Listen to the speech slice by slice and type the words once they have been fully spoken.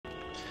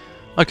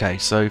Okay,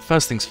 so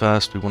first things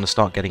first, we want to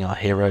start getting our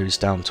heroes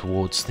down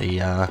towards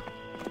the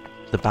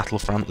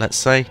battlefront, let's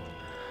say.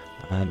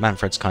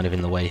 Manfred's kind of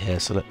in the way here,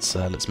 so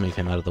let's move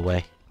him out of the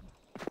way.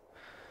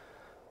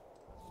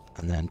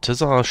 And then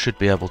Tazar should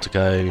be able to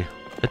go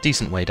a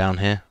decent way down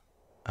here.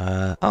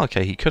 Oh,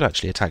 okay, he could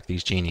actually attack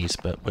these genies,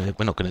 but we're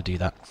not going to do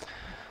that.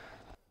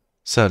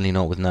 Certainly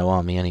not with no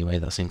army anyway,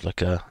 that seems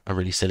like a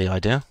really silly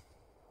idea.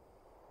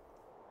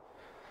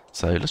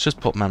 So let's just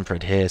put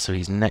Manfred here so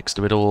he's next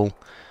to it all.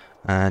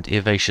 And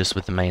Eovatius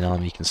with the main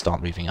army can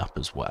start moving up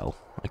as well.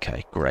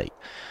 Okay, great.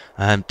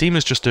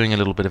 Dima's just doing a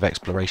little bit of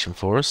exploration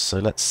for us, so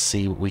let's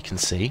see what we can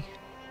see.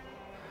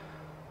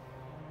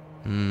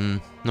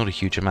 Not a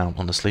huge amount,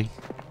 honestly.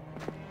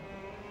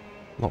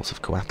 Lots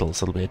of coatls,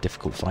 that'll be a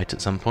difficult fight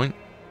at some point.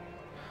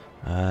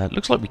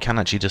 Looks like we can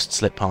actually just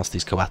slip past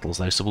these coatls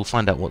though, so we'll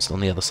find out what's on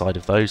the other side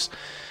of those.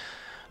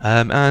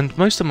 And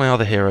most of my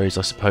other heroes,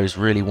 I suppose,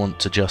 really want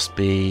to just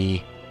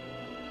be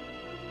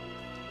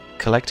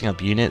collecting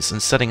up units and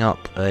setting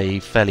up a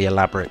fairly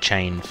elaborate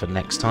chain for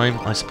next time,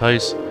 I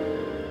suppose.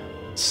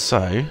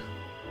 So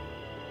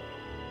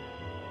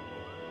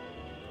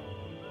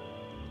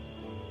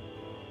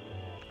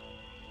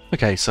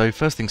okay, so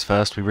first things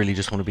first, we really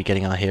just want to be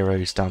getting our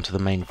heroes down to the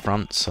main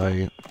front,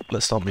 so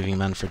let's start moving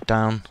Manfred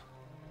down.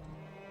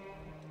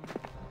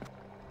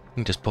 He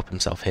can just pop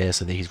himself here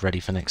so that he's ready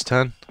for next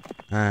turn.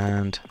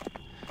 And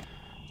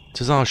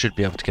Tazar should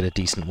be able to get a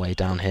decent way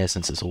down here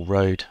since it's all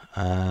road.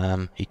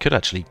 He could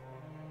actually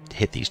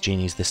hit these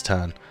genies this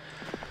turn,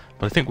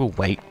 but I think we'll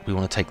wait. We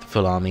want to take the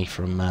full army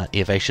from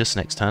Eovatius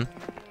next turn.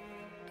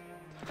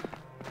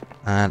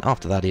 And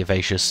after that,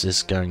 Eovatius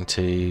is going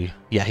to...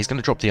 yeah, he's going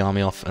to drop the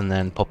army off and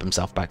then pop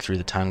himself back through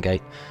the town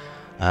gate.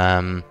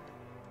 I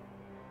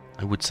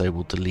would say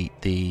we'll delete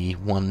the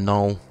one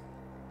null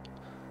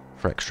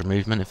for extra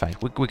movement. In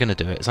fact, we're going to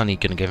do it. It's only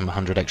going to give him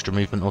 100 extra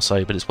movement or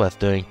so, but it's worth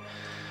doing.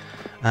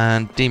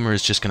 And Dima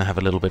is just going to have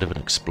a little bit of an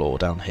explore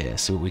down here,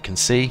 see what we can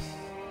see.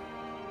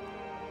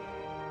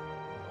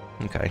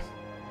 Okay,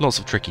 lots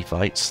of tricky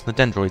fights. The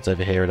dendroids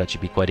over here would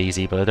actually be quite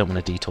easy, but I don't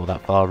want to detour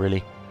that far,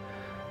 really.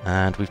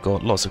 And we've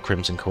got lots of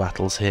crimson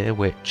coatls here,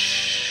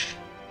 which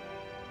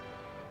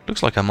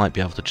looks like I might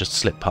be able to just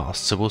slip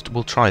past. So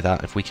we'll try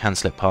that. If we can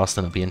slip past,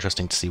 then it'll be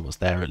interesting to see what's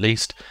there at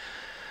least.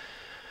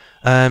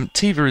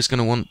 Tiva is going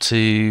to want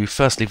to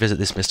firstly visit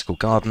this mystical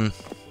garden.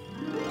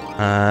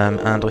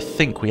 And I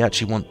think we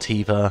actually want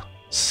Tiva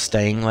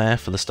staying there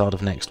for the start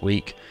of next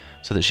week,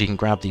 so that she can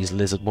grab these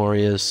lizard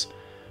warriors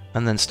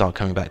and then start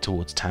coming back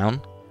towards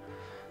town.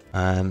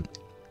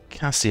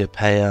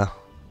 Cassiopeia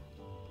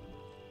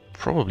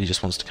probably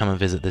just wants to come and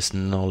visit this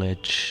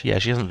knowledge. Yeah,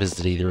 she hasn't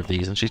visited either of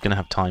these, and she's going to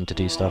have time to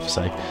do stuff,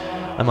 so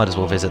I might as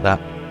well visit that.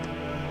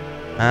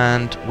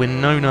 And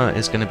Winona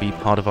is going to be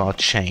part of our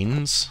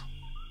chains,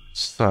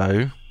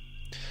 so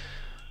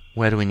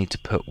where do we need to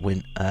put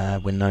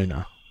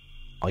Winona?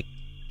 I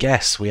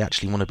guess we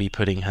actually want to be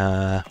putting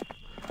her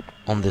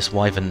on this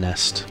wyvern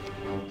nest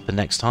for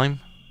next time,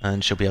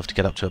 and she'll be able to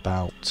get up to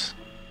about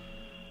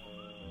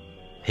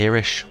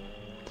here-ish.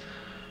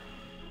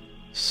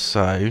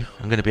 So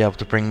I'm going to be able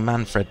to bring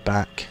Manfred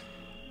back.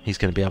 He's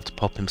going to be able to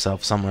pop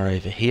himself somewhere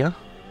over here,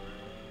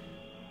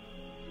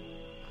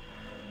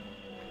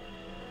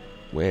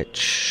 which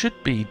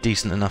should be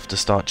decent enough to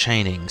start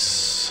chaining.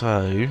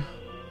 So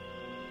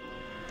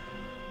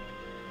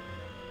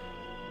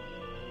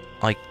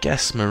I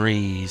guess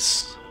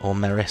Marie's, or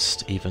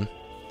Merist even,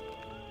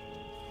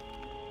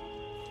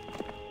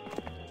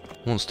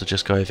 wants to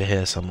just go over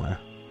here somewhere.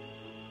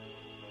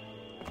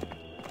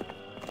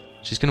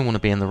 She's going to want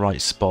to be in the right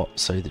spot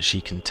so that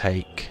she can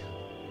take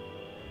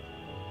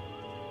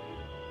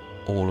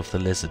all of the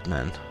lizard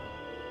men.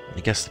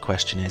 I guess the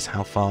question is,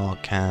 how far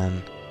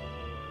can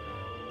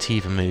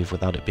Tiva move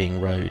without it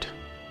being road?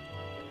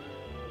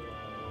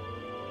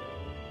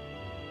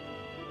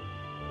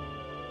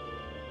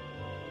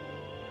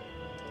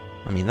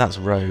 I mean, that's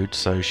road,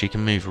 so she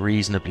can move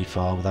reasonably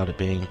far without it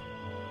being...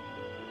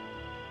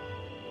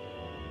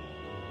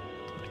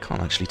 I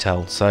can't actually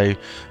tell. So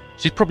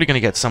she's probably going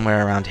to get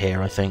somewhere around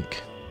here, I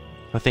think.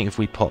 I think if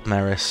we pop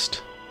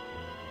Merist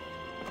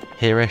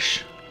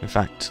here-ish. In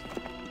fact,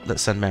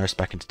 let's send Merist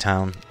back into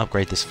town,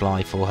 upgrade this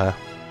fly for her,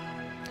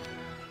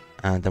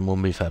 and then we'll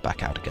move her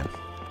back out again.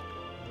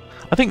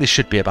 I think this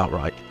should be about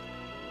right.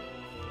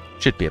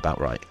 Should be about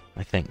right,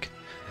 I think.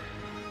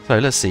 So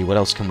let's see, what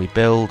else can we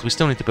build? We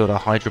still need to build our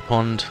Hydra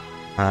Pond,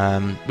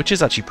 which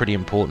is actually pretty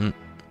important.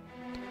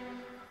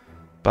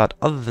 But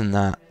other than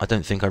that, I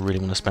don't think I really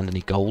want to spend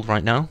any gold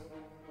right now.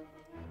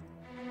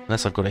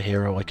 Unless I've got a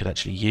hero I could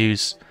actually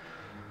use.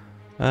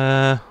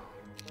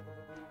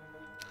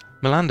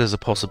 Melander's a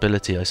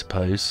possibility, I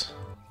suppose.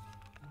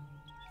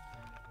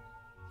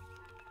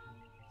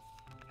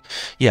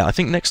 Yeah, I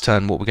think next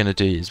turn what we're going to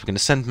do is we're going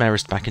to send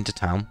Merist back into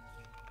town.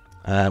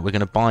 We're going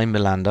to buy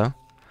Melander,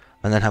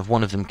 and then have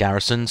one of them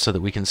garrisoned so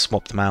that we can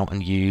swap them out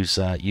and use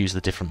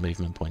the different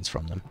movement points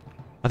from them.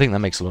 I think that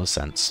makes a lot of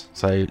sense.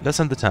 So let's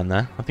end the turn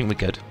there. I think we're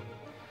good.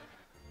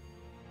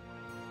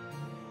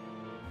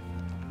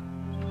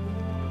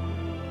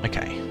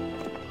 Okay.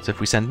 So if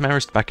we send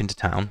Merist back into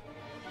town,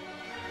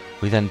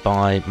 we then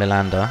buy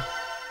Melander.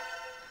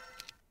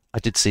 I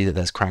did see that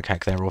there's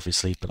Kraghack there,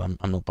 obviously, but I'm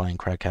not buying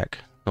Kraghack.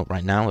 Not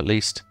right now, at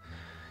least.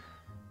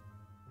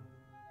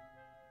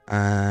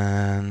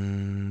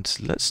 And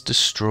let's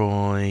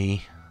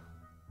destroy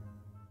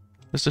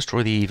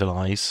the Evil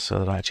Eyes so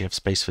that I actually have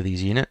space for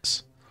these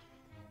units.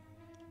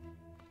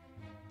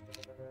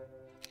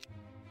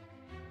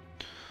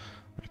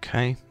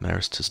 Okay,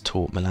 Merist has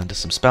taught Melander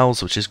some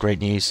spells, which is great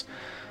news.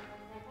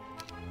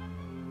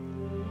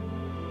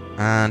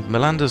 And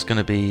Melander's going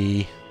to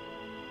be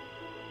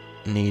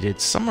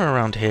needed somewhere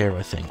around here,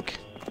 I think.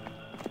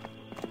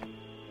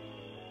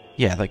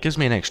 Yeah, that gives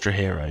me an extra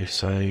hero,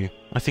 so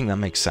I think that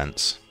makes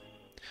sense.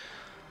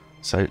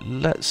 So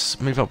let's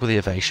move up with the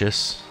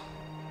Evacious.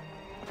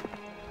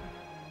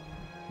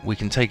 We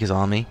can take his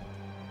army.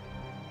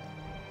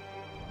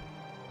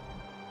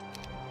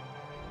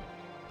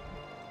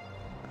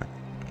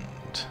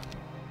 And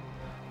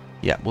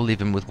yeah, we'll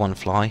leave him with one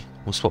fly.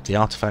 We'll swap the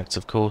artifacts,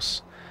 of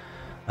course.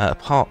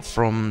 Apart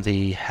from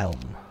the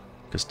helm,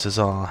 because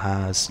Tazar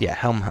has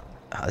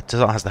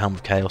Tazar has the Helm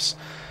of Chaos,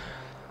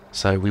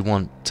 so we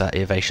want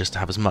Evacious to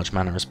have as much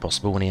mana as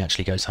possible when he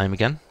actually goes home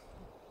again,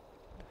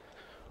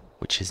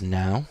 which is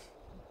now.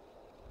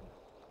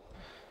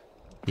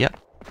 Yep.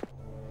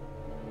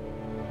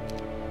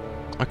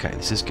 Okay,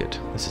 this is good.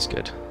 This is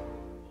good.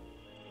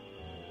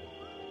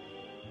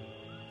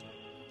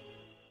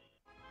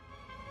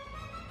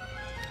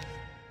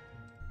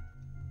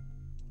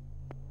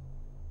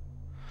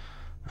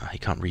 He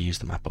can't reuse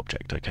the map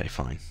object. Okay,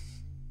 fine.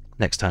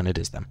 Next turn it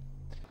is then.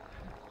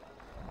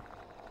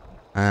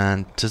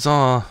 And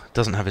Tazar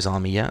doesn't have his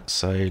army yet,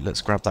 so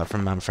let's grab that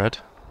from Manfred.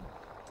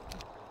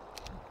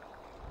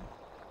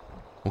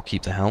 We'll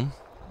keep the helm.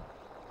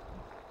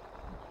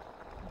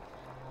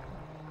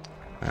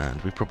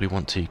 And we probably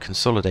want to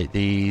consolidate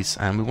these,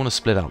 and we want to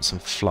split out some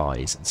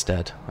flies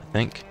instead, I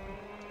think.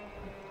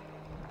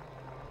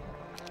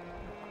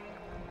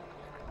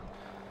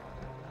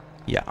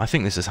 Yeah, I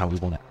think this is how we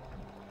want it.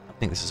 I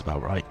think this is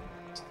about right.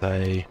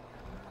 So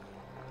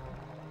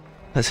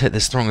let's hit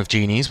this throng of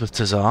genies with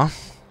Tazar.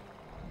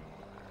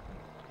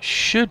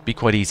 Should be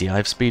quite easy. I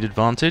have speed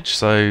advantage,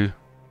 so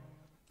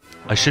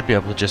I should be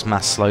able to just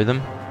mass slow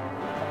them.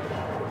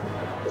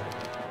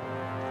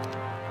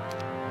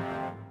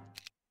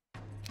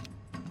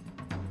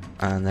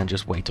 And then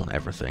just wait on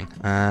everything.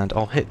 And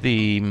I'll hit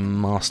the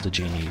Master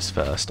Genies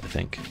first, I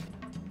think.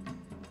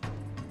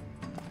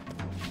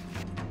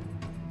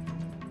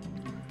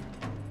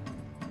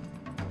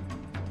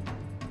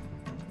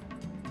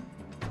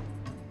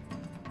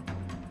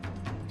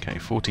 Okay,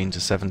 14 to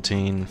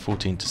 17,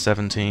 14 to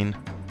 17.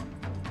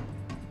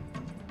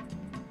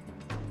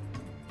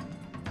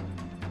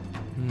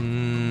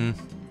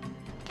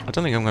 I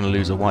don't think I'm going to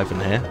lose a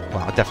Wyvern here. Well,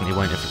 I definitely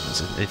won't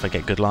if I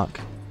get good luck.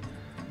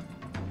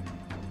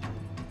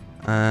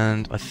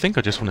 And I think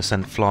I just want to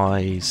send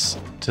flies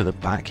to the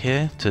back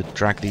here to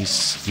drag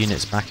these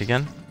units back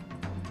again.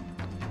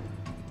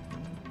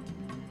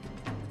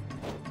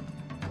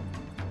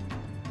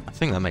 I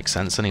think that makes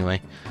sense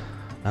anyway.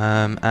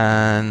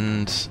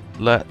 And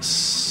let's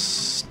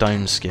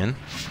Stone Skin.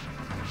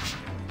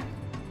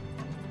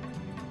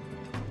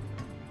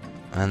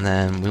 And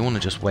then we want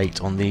to just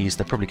wait on these.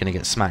 They're probably going to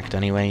get smacked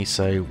anyway,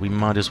 so we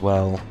might as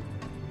well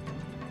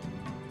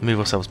move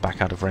ourselves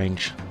back out of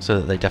range so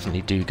that they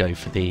definitely do go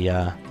for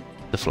the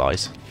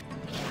flies.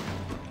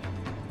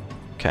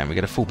 Okay, and we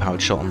get a full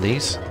powered shot on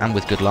these, and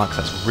with good luck,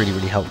 that's really,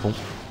 really helpful.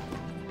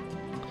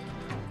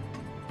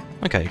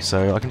 Okay,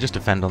 so I can just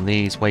defend on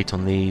these, wait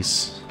on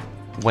these,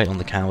 wait on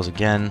the cows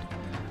again,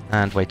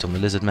 and wait on the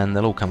lizard men.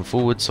 They'll all come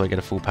forward, so I get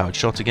a full powered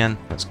shot again.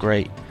 That's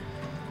great.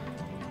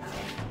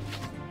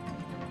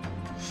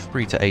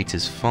 3 to 8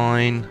 is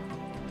fine.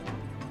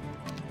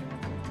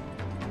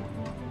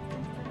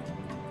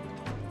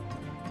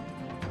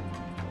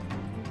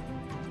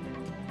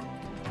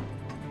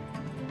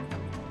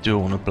 Do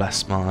I want to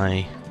bless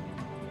my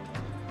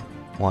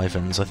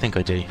wyverns? I think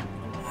I do.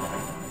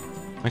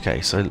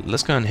 Okay, so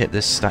let's go and hit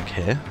this stack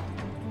here.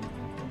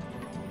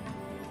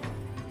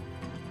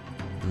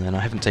 And then I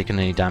haven't taken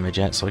any damage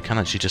yet, so I can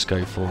actually just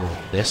go for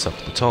this up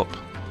to the top.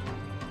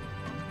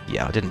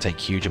 Yeah, I didn't take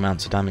huge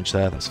amounts of damage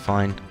there, that's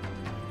fine.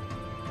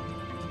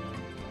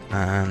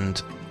 And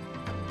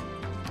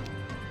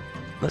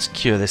let's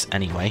cure this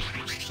anyway.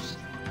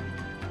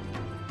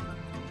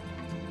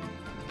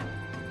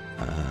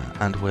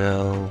 And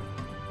we'll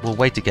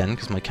wait again,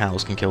 because my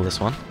cows can kill this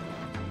one.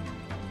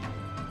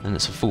 And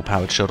it's a full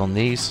powered shot on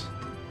these.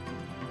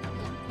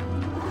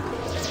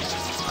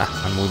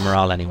 And more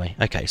morale anyway.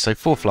 Okay, so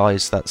 4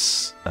 flies,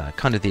 that's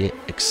kind of the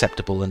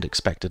acceptable and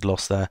expected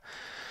loss there.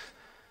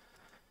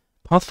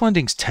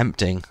 Pathfinding's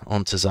tempting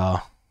on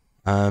Tazar.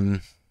 I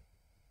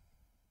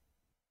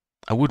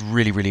would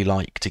really, really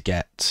like to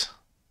get...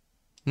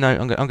 No,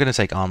 I'm going to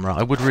take Armourer.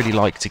 I would really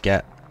like to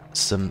get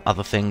some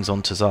other things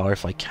on Tazar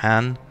if I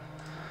can.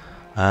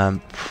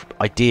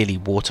 Ideally,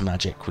 Water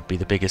Magic would be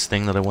the biggest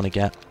thing that I want to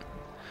get.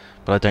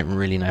 But I don't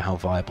really know how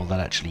viable that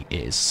actually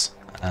is.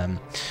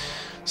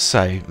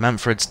 So,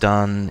 Manfred's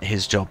done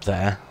his job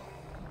there,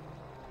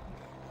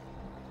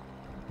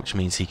 which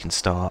means he can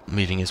start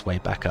moving his way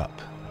back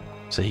up,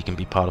 so he can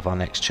be part of our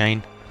next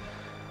chain.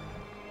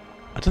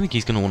 I don't think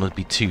he's going to want to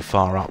be too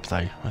far up,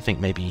 though. I think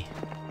maybe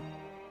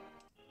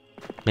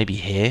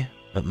here,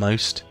 at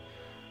most.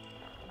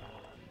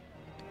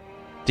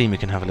 Dima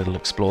can have a little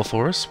explore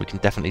for us. We can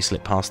definitely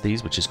slip past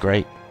these, which is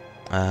great.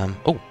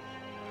 Oh,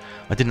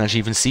 I didn't actually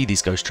even see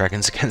these ghost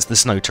dragons against the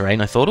snow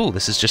terrain. I thought, oh,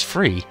 this is just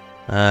free.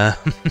 But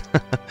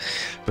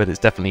it's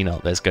definitely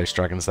not. There's ghost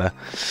dragons there.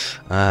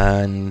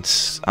 And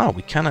oh,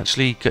 we can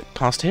actually get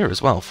past here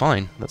as well.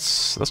 Fine.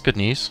 That's good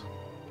news.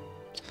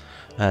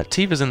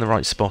 Tiva's in the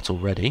right spot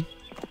already.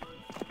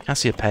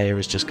 Cassiopeia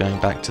is just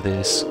going back to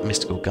this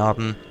mystical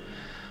garden.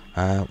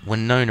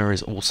 Winona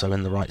is also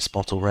in the right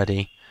spot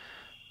already.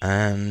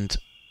 And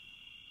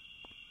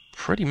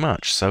pretty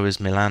much so is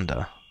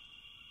Melander.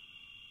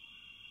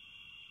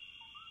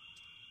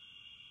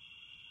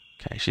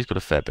 Okay, she's got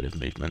a fair bit of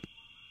movement.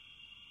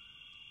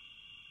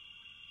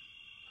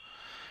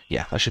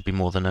 Yeah, that should be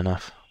more than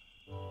enough.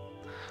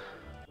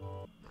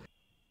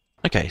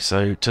 Okay,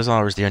 so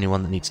Tazar is the only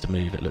one that needs to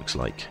move, it looks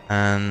like.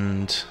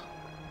 And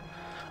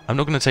I'm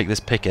not going to take this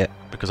picket,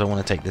 because I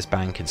want to take this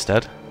bank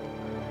instead.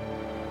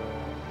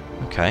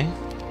 Okay.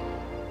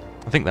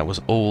 I think that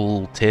was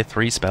all tier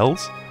 3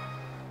 spells.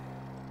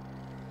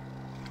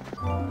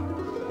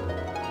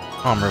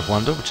 Armour of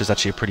Wonder, which is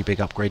actually a pretty big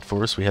upgrade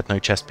for us. We had no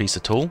chest piece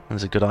at all.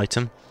 It's a good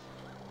item.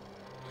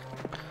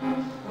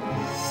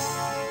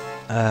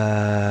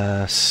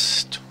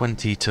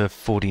 20 to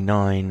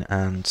 49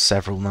 and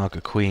several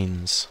Naga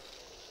Queens.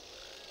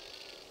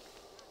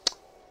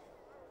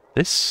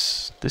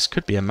 This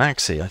could be a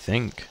maxi, I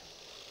think.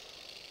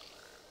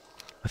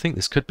 I think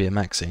this could be a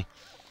maxi.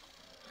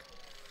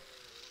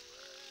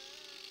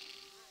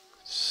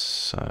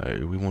 So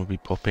we want to be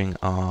popping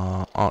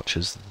our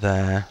archers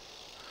there.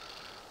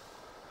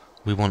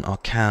 We want our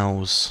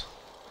cows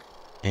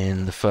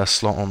in the first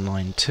slot on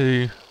line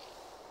 2.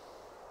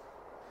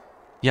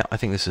 Yeah, I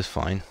think this is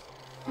fine.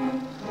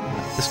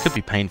 This could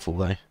be painful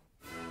though.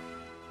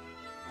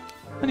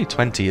 Only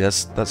 20,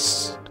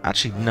 that's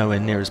actually nowhere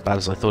near as bad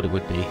as I thought it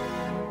would be.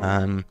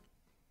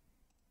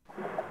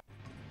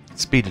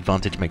 Speed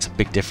advantage makes a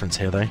big difference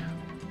here though.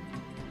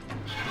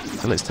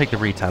 So let's take the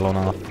retail on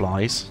our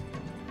flies.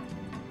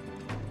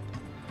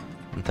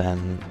 And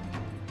then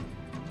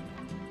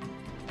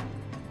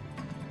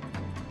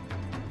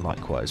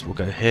likewise we'll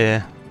go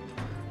here.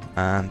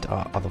 And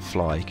our other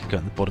fly can go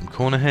in the bottom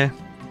corner here.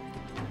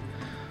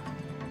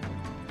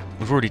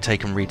 We've already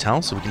taken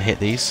retail, so we can hit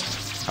these.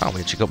 Oh, we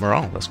actually got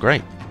morale. That's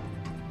great.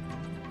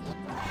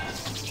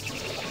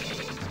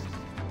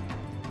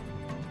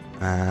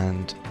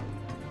 And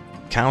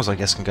cows, I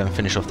guess, can go and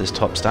finish off this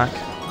top stack.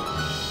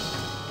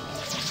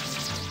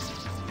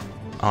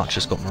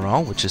 Archer's got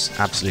morale, which is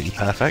absolutely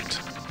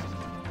perfect.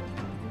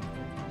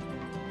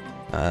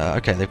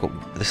 Okay,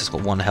 this has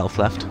got 1 health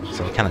left,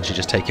 so we can actually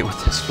just take it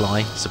with this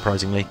fly,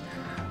 surprisingly.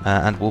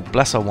 And we'll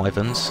bless our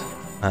wyverns.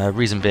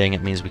 Reason being,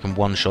 it means we can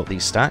one-shot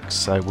these stacks,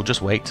 so we'll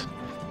just wait.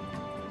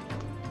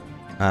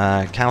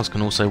 Cows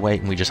can also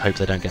wait, and we just hope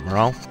they don't get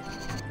morale.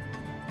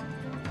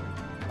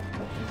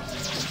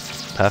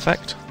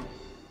 Perfect.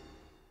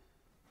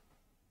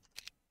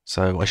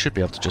 So I should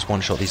be able to just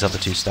one-shot these other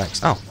 2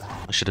 stacks. Oh,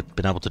 I should have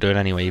been able to do it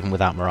anyway, even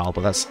without morale,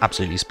 but that's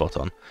absolutely spot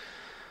on.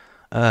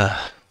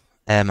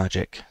 Air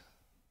magic.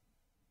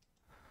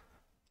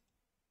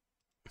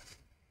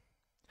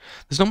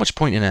 There's not much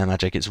point in air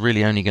magic, it's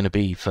really only going to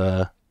be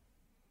for...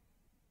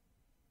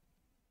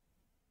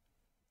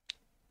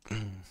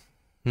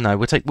 No,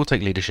 we'll take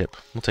leadership.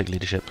 We'll take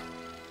leadership.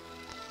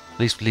 At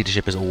least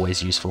leadership is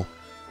always useful.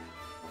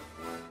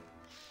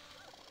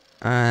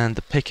 And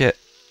the picket.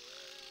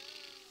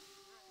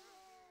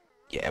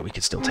 Yeah, we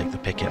could still take the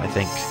picket, I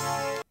think.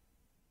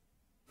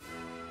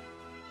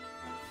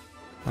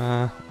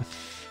 I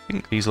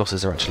think these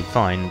losses are actually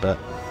fine, but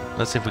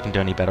let's see if we can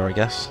do any better, I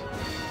guess.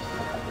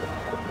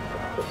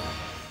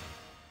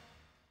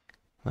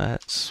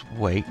 Let's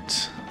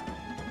wait.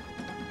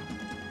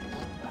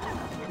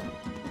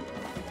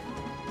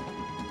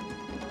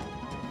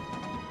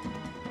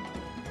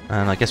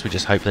 And I guess we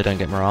just hope they don't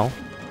get morale.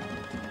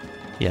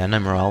 Yeah, no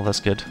morale, that's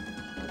good.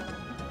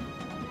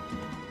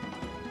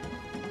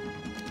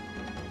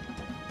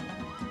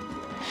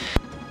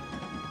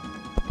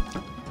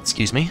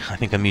 Excuse me, I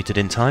think I muted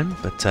in time,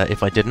 but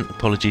if I didn't,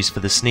 apologies for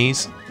the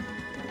sneeze.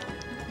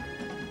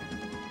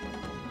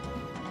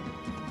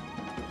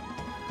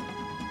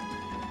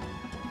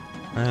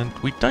 And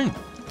we don't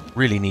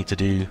really need to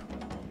do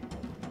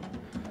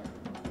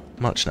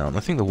much now, and I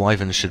think the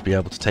wyverns should be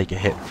able to take a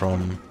hit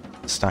from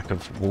stack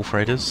of wolf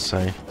raiders,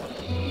 so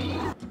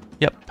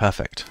yep,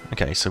 perfect.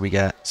 Okay, so we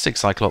get 6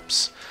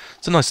 Cyclops.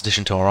 It's a nice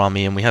addition to our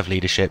army, and we have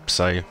leadership,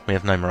 so we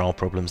have no morale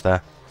problems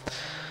there.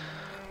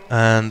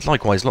 And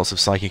likewise, lots of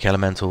psychic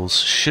elementals.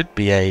 Should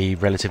be a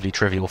relatively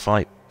trivial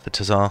fight for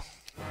Tazar.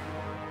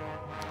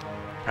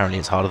 Apparently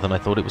it's harder than I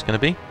thought it was going to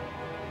be.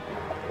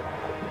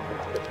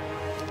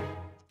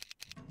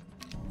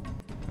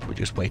 We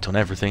just wait on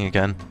everything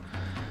again.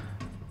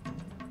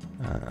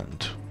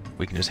 And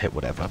we can just hit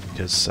whatever,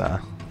 because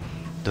it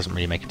doesn't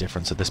really make a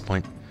difference at this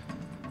point.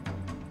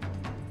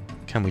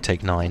 Can we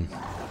take 9?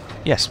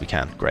 Yes, we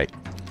can. Great.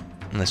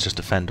 And let's just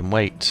defend and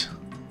wait.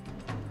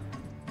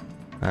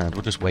 And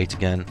we'll just wait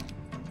again.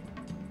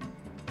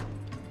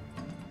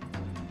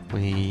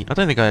 I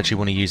don't think I actually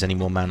want to use any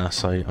more mana,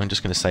 so I'm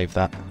just going to save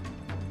that.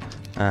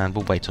 And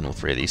we'll wait on all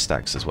 3 of these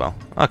stacks as well.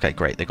 Okay,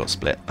 great, they got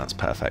split. That's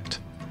perfect.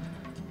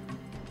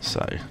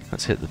 So,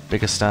 let's hit the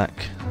bigger stack.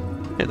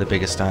 Hit the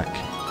bigger stack.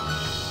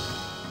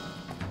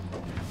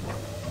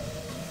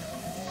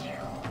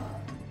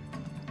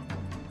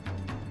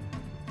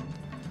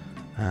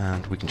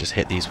 And we can just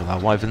hit these with our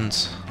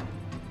wyverns.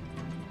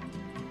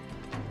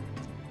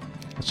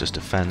 Let's just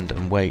defend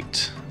and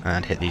wait,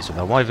 and hit these with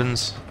our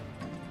wyverns.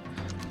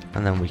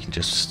 And then we can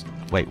just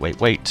wait.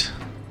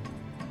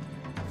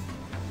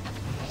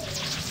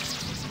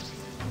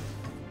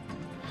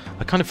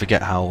 I kind of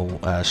forget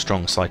how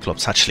strong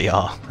Cyclops actually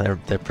are.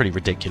 They're pretty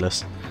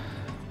ridiculous.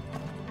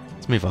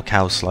 Let's move our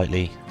cows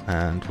slightly,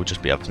 and we'll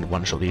just be able to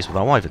one-shot these with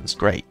our wyverns.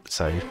 Great.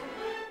 So,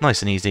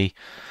 nice and easy.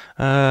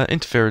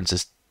 Interference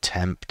is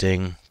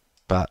tempting,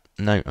 but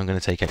no, I'm going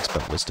to take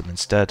Expert Wisdom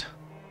instead.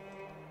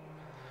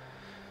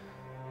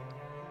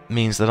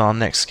 Means that our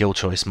next skill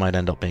choice might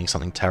end up being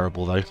something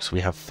terrible though, because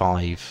we have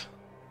 5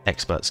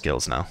 expert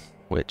skills now,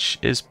 which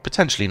is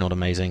potentially not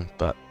amazing,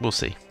 but we'll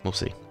see.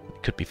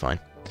 It could be fine.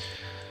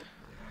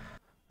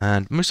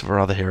 And most of our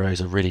other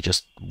heroes are really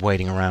just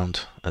waiting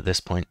around at this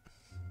point.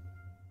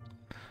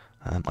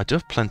 I do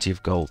have plenty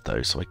of gold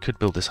though, so I could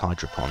build this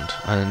Hydra Pond,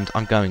 and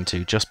I'm going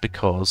to, just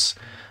because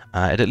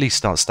it at least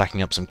starts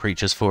stacking up some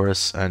creatures for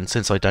us, and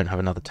since I don't have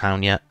another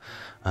town yet,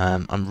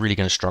 I'm really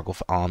going to struggle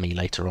for army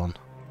later on.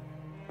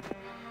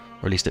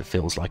 Or at least it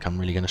feels like I'm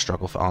really going to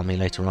struggle for army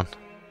later on.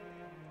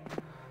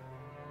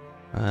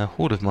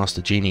 Horde of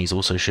Master Genies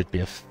also should be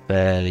a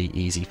fairly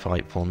easy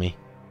fight for me.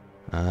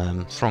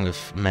 Throng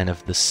of Men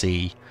of the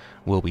Sea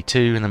will be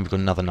too, and then we've got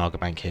another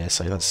Nagabank here,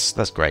 so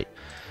that's great.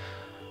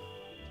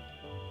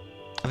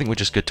 I think we're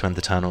just good to end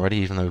the turn already,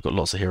 even though we've got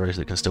lots of heroes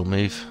that can still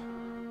move.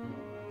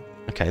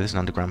 Okay, there's an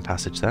underground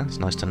passage there, it's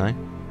nice to know.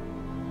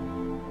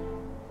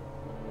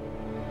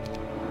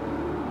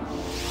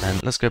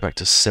 And let's go back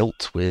to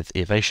Silt with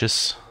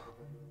Evacious.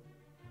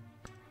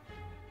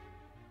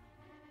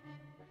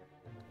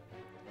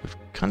 We've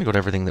kind of got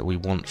everything that we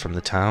want from the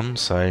town,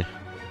 so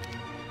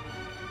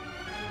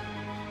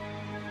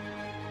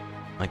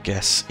I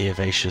guess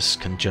Evacious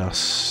can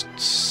just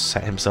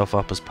set himself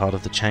up as part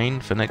of the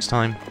chain for next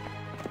time.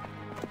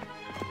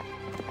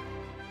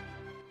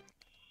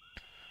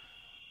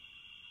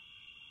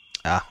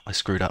 Ah, I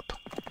screwed up.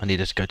 I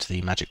needed to go to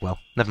the magic well.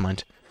 Never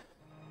mind.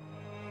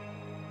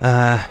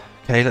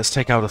 Okay, let's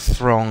take out a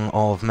Throng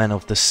of Men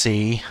of the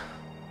Sea.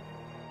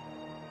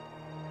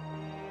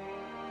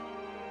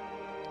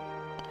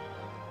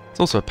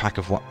 There's also a pack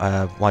of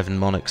Wyvern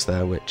Monarchs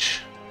there,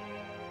 which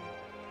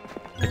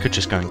I could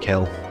just go and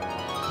kill.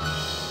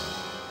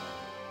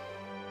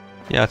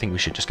 Yeah, I think we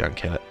should just go and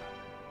kill it.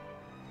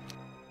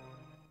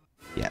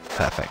 Yeah,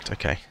 perfect,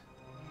 okay.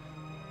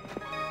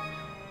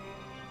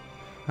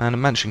 And a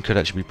mansion could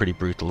actually be pretty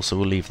brutal, so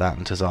we'll leave that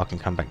and Tazar can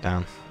come back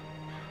down.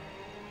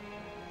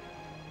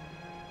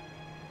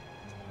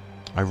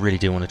 I really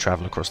do want to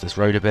travel across this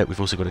road a bit. We've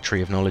also got a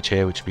Tree of Knowledge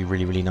here, which would be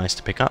really, really nice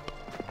to pick up.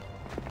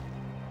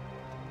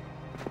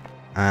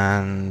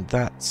 And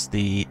that's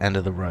the end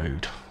of the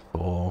road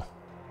for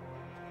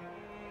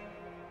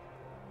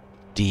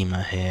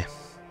Dima here.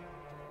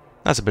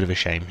 That's a bit of a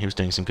shame. He was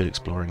doing some good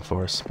exploring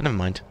for us, but never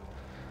mind.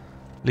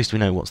 At least we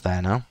know what's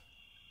there now.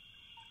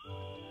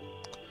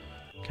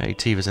 Okay,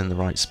 Tiva's in the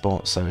right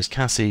spot, so is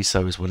Cassie,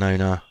 so is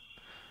Winona.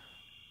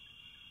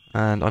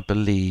 And I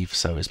believe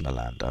so is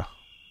Melander.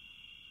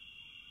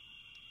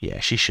 Yeah,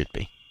 she should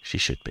be. She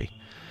should be.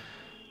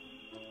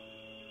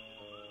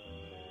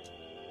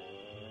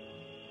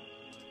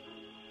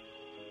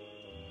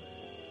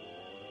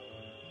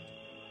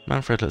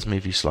 Manfred, let's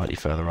move you slightly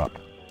further up.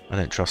 I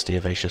don't trust the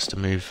Evacious to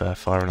move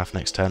far enough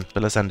next turn,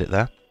 but let's end it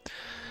there.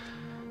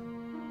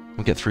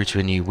 We'll get through to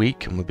a new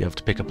week, and we'll be able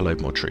to pick up a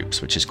load more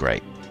troops, which is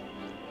great.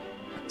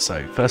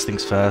 So, first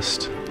things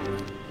first,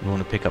 we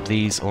want to pick up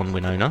these on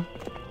Winona.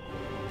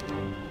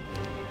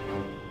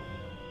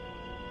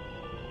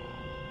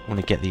 I want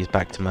to get these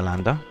back to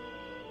Melander.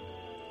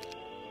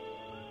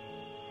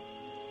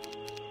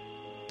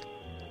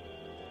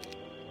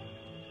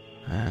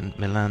 And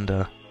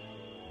Melander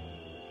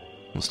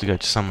wants to go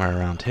to somewhere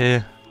around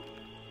here.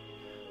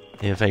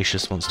 The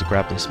Evacious wants to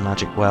grab this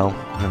magic well,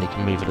 and then he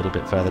can move a little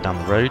bit further down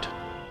the road.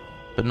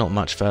 But not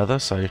much further,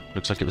 so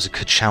looks like it was a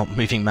good shout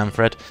moving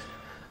Manfred.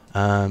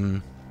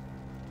 Dima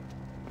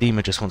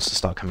just wants to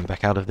start coming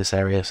back out of this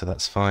area, so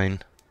that's fine.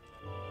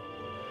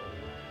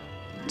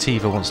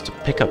 Tiva wants to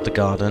pick up the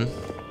garden.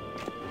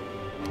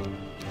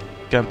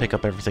 Go and pick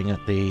up everything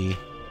at the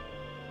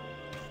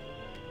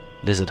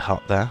lizard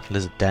hut there.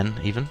 Lizard den,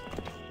 even.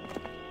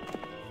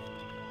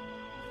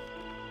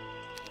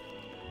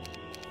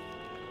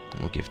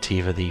 We'll give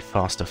Tiva the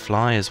faster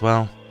fly as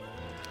well.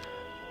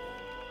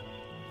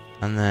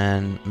 And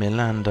then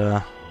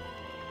Miranda.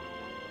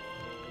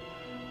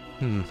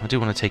 I do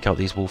want to take out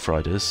these Wolf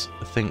Riders.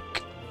 I think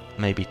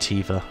maybe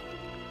Tiva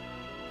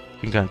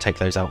can go and take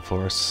those out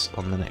for us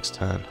on the next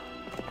turn.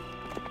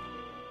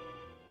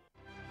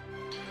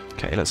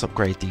 Okay, let's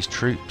upgrade these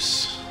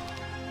troops.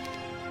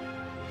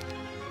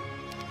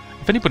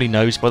 If anybody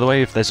knows, by the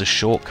way, if there's a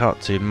shortcut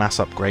to mass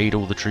upgrade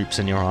all the troops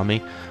in your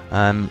army,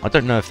 I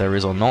don't know if there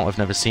is or not. I've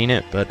never seen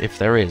it, but if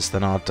there is,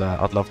 then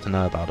I'd love to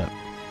know about it.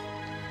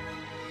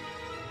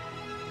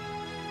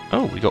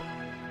 Oh, we got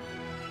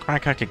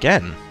Crackhack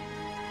again.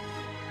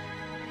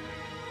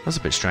 That's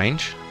a bit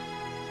strange.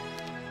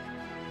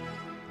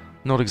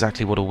 Not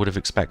exactly what I would have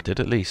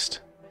expected, at least.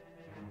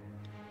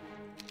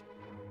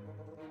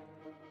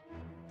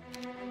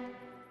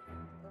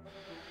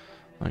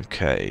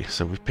 Okay,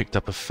 so we've picked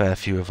up a fair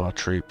few of our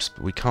troops,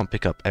 but we can't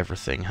pick up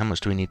everything. How much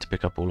do we need to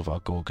pick up all of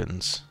our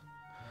Gorgons?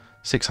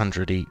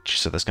 600 each,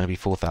 so there's going to be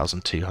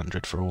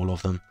 4,200 for all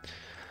of them.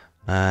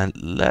 And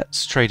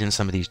let's trade in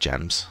some of these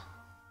gems.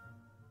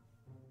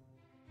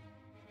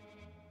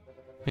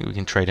 I think we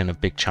can trade in a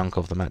big chunk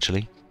of them,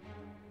 actually.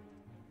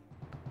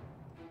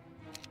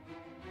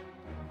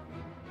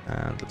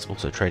 And let's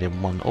also trade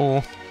in one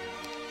ore.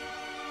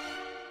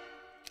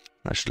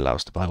 That should allow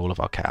us to buy all of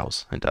our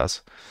cows. It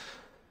does.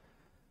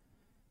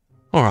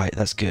 Alright,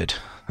 that's good.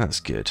 That's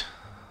good.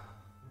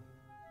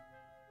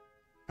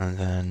 And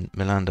then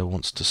Miranda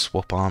wants to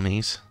swap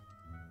armies.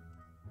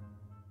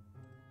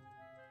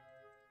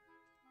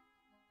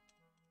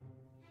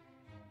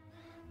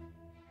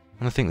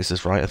 And I think this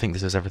is right. I think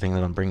this is everything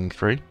that I'm bringing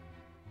through.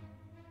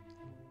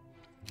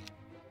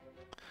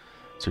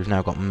 So we've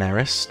now got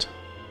Merist.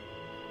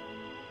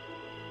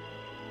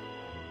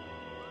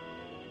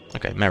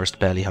 Okay, Merist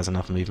barely has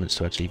enough movements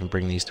to actually even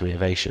bring these to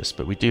Eovacious,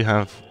 but we do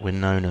have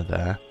Winona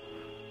there.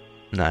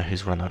 No,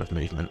 who's run out of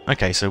movement.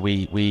 Okay, so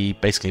we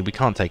basically we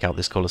can't take out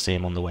this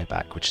Colosseum on the way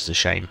back, which is a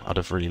shame. I'd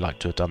have really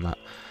liked to have done that.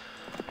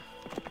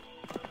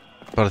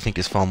 But I think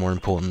it's far more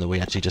important that we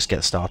actually just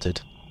get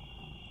started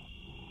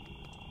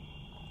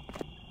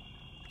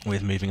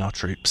with moving our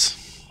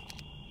troops.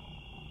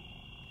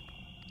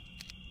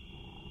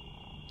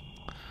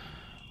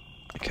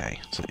 Okay,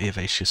 so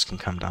Eovacious can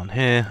come down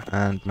here,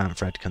 and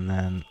Manfred can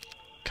then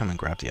come and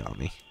grab the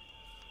army.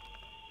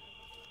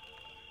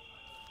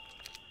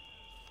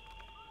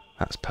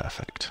 That's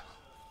perfect.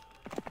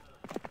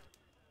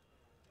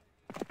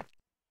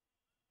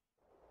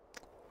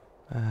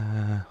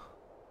 How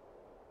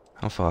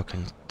far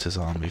can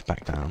Tazar move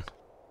back down?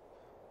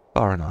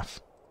 Far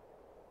enough.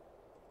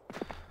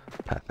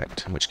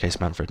 Perfect, in which case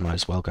Manfred might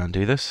as well go and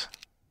do this.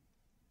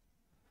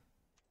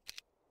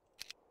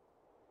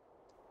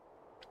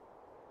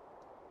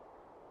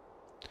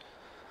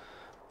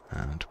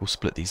 And we'll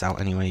split these out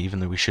anyway, even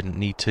though we shouldn't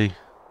need to.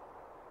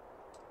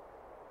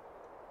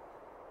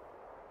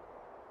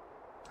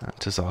 And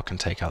Tazar can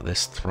take out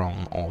this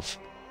throng of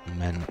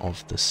men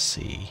of the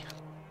sea.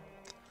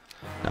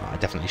 No, I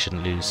definitely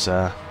shouldn't lose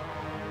that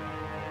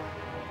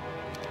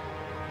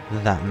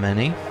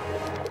many.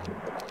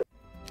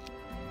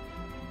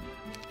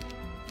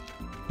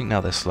 I think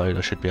now they're slowed,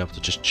 I should be able to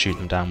just shoot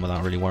them down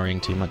without really worrying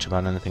too much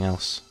about anything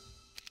else.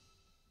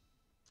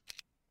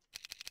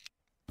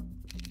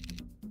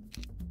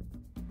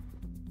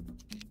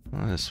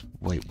 Let's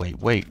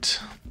wait.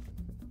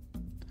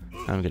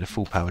 Now we get a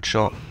full-powered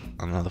shot,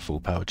 another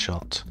full-powered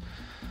shot,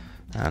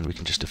 and we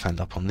can just defend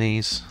up on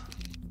these.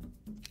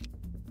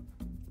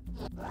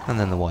 And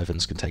then the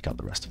Wyverns can take out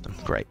the rest of them.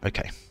 Great,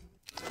 okay.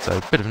 So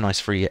a bit of a nice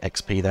free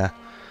XP there.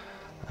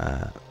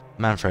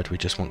 Manfred, we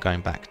just want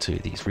going back to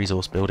these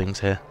resource buildings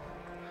here.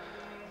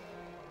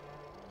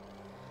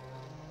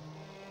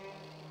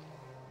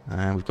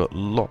 And we've got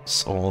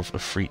lots of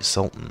Efreet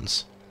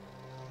Sultans.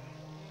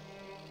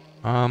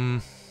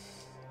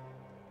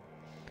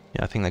 Yeah,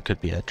 I think that could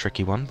be a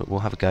tricky one, but we'll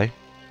have a go.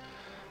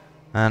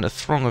 And a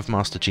throng of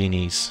Master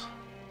Genies.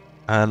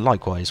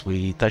 Likewise,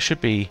 they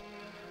should be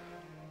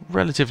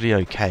relatively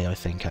okay, I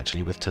think,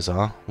 actually, with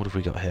Tazar. What have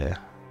we got here?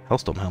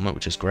 Hellstorm Helmet,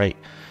 which is great.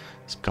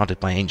 It's guarded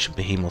by ancient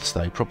behemoths,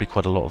 though. Probably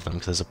quite a lot of them,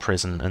 because there's a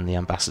prison and the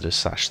Ambassador's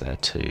Sash there,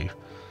 too.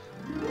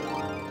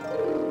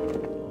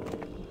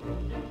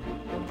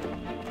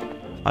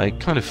 I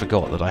kind of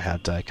forgot that I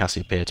had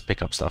Cassiopeia to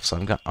pick up stuff, so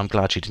I'm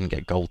glad she didn't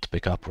get gold to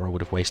pick up, or I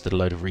would have wasted a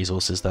load of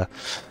resources there.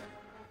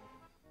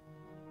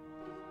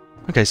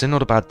 Okay, so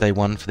not a bad day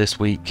one for this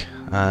week.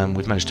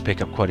 We've managed to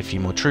pick up quite a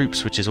few more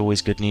troops, which is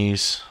always good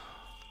news.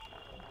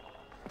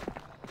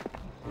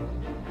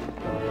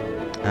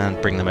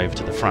 And bring them over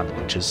to the front,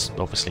 which is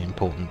obviously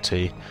important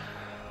too.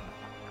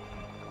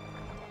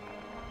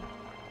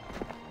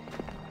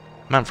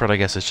 Manfred, I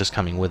guess, is just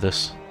coming with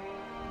us.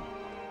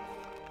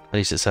 At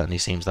least it certainly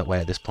seems that way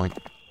at this point.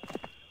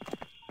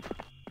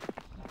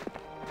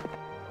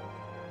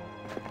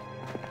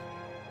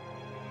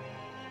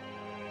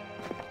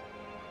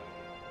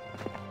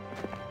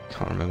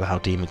 Can't remember how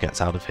Dima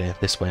gets out of here.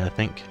 This way, I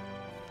think.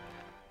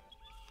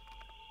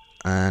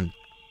 And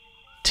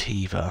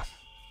Tiva.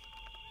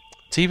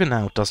 Tiva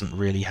now doesn't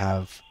really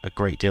have a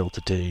great deal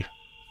to do.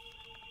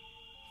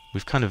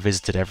 We've kind of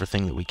visited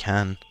everything that we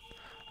can.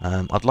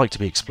 I'd like to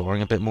be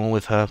exploring a bit more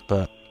with her,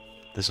 but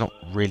there's not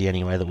really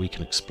anywhere that we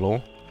can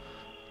explore.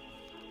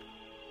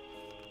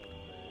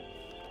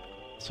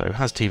 So,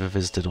 has Tiva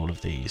visited all of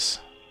these?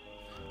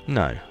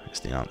 No, is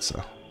the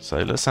answer. So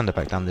let's send her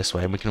back down this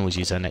way, and we can always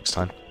use her next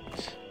time.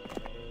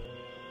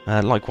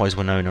 Likewise,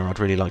 Winona, I'd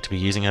really like to be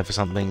using her for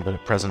something, but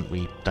at present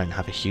we don't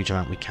have a huge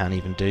amount we can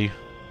even do.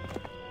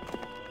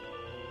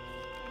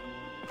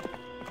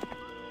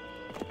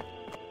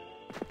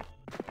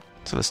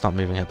 So let's start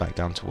moving her back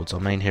down towards our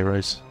main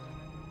heroes.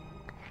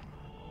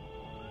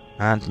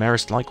 And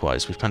Merist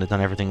likewise, we've kind of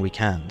done everything we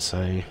can,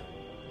 so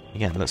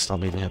again, let's start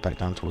moving her back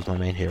down towards my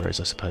main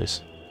heroes, I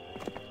suppose.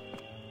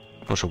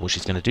 Not sure what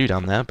she's going to do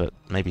down there, but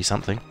maybe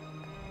something.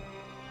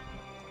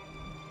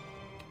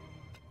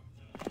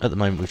 At the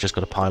moment, we've just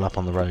got to pile up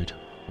on the road,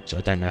 which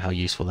I don't know how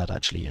useful that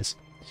actually is.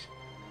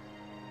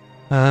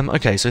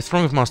 Okay, so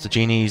Throng of Master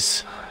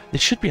Genies.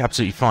 This should be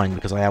absolutely fine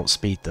because I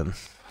outspeed them.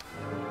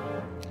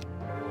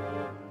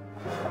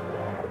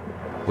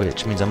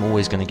 Which means I'm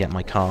always going to get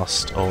my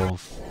cast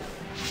of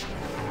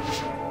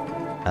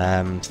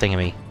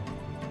Thingamy.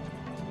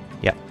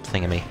 Yep,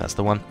 Thingamy, that's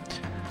the one.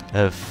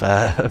 Of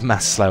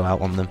mass slow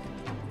out on them.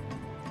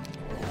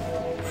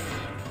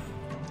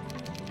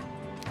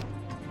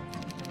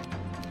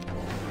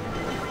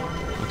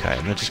 Okay,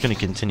 and they're just going to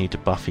continue to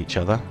buff each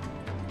other.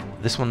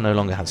 This one no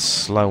longer has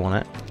slow on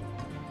it.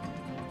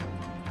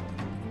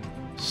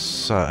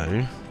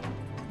 So,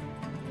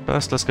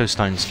 first let's go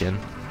Stone Skin.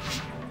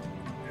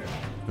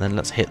 Then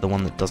let's hit the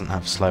one that doesn't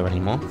have slow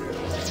anymore.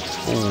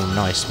 Oh,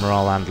 nice.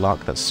 Morale and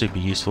luck. That's super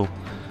useful.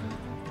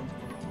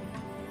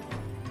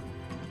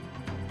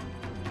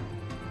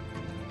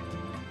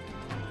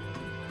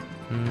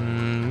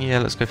 Yeah,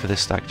 let's go for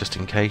this stack just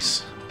in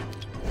case.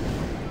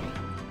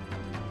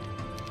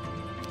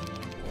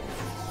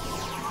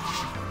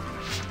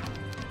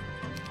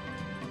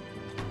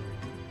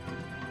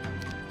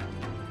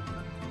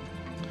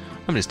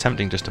 I mean, it's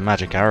tempting just to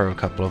magic arrow a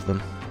couple of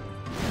them.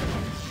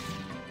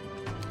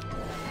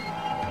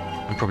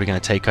 I'm probably going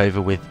to take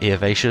over with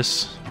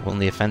Eovacious on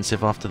the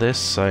offensive after this,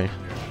 so I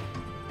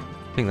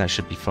think that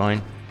should be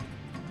fine.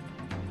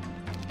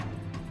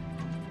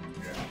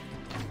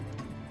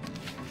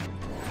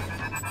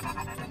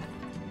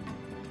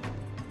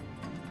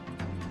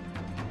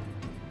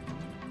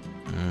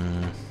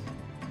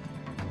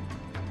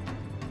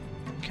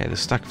 Okay, the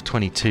stack of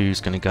 22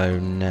 is going to go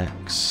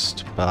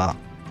next, but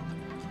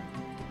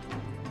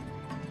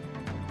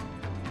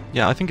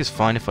yeah, I think it's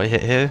fine if I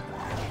hit here.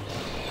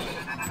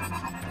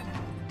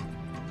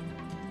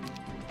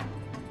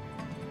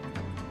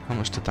 How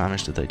much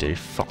damage did they do?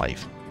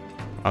 5.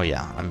 Oh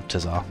yeah, I'm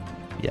Tazar.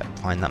 Yeah,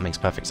 fine, that makes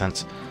perfect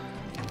sense.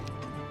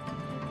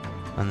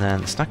 And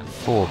then the stack of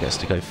 4 gets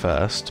to go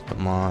first, but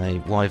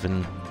my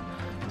Wyvern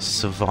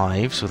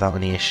survives without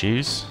any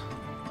issues.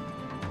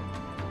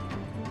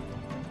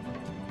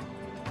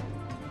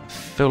 I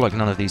feel like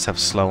none of these have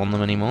slow on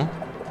them anymore.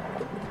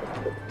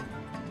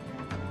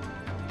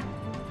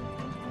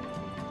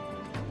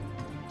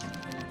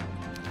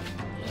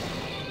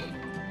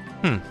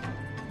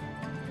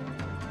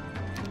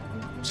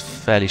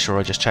 Fairly sure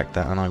I just checked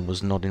that and I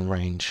was not in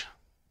range.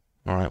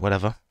 Alright,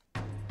 whatever.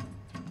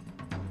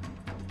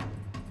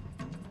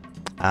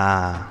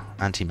 Ah,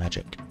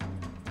 anti-magic.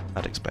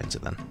 That explains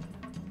it then.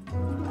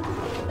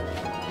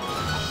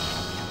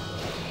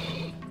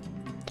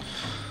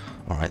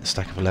 Alright, the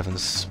stack of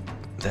 11's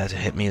there to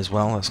hit me as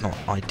well. That's not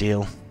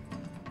ideal.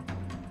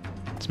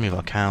 Let's move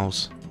our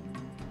cows.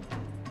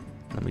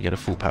 Then we get a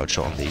full powered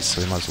shot on these,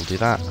 so we might as well do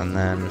that. And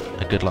then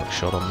a good luck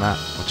shot on that,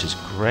 which is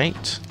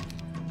great.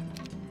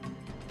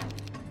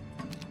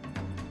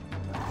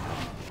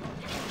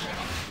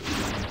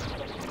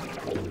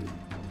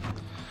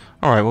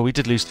 Alright, well we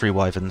did lose 3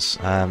 wyverns,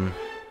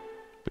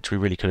 which we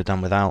really could have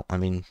done without. I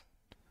mean,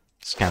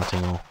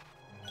 scouting or...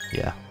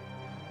 yeah.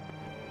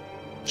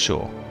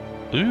 Sure.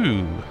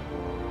 Ooh!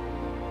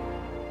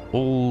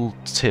 All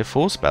tier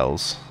 4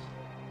 spells.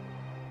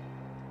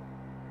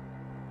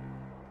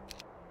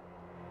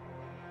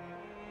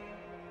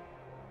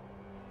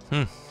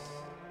 He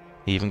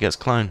even gets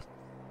clone.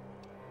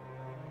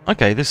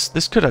 Okay,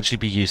 this could actually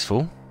be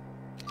useful.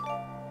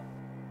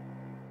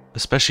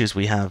 Especially as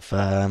we have...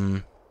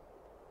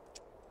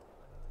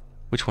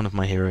 which one of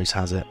my heroes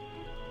has it?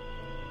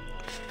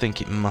 I think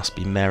it must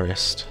be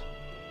Merist.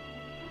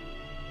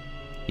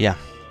 Yeah.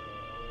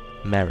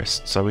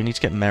 Merist. So we need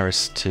to get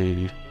Merist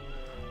to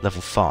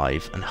level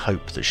 5 and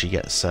hope that she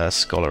gets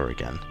Scholar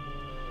again.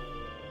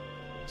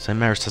 So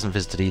Merist hasn't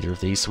visited either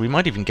of these, so we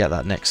might even get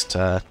that next...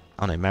 oh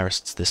no,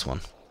 Merist's this one.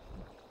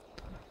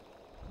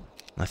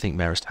 I think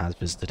Merist has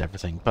visited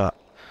everything, but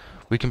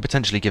we can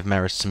potentially give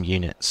Merist some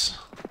units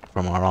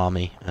from our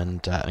army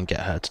and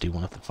get her to do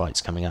one of the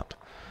fights coming up.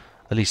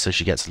 At least so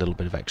she gets a little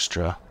bit of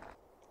extra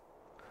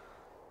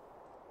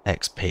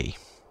XP.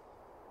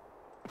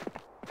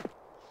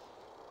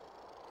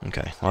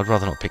 Okay, well, I'd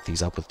rather not pick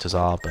these up with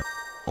Tazar, but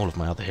all of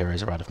my other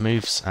heroes are out of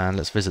moves, and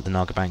let's visit the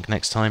Naga Bank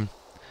next time.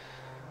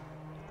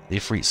 The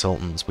Ifrit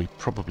Sultans we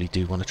probably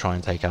do want to try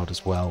and take out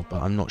as well,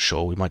 but I'm not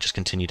sure. We might just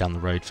continue down the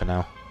road for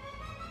now.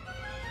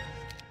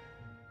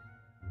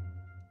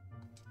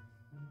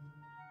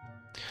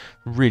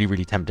 Really,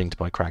 really tempting to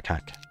buy Crack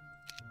Hack.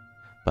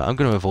 But I'm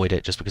going to avoid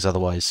it just because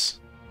otherwise,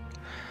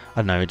 I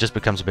don't know, it just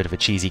becomes a bit of a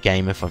cheesy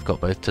game if I've got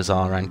both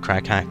Tazar and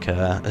Crack Hack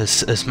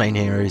as main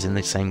heroes in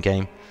the same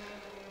game.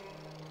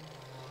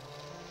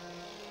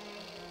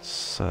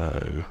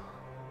 So,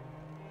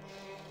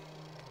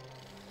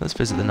 let's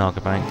visit the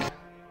Naga Bank.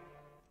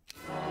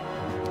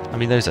 I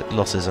mean, those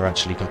losses are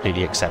actually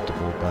completely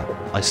acceptable, but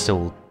I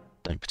still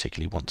don't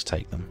particularly want to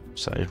take them,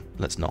 so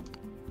let's not.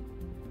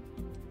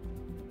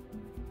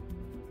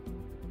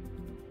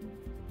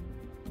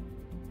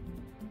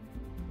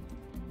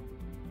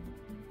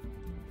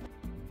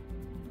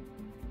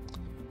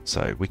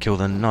 So, we kill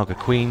the Naga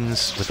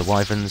Queens with the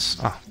Wyverns.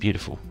 Ah,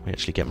 beautiful. We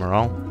actually get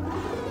morale.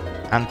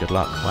 And good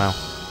luck, wow.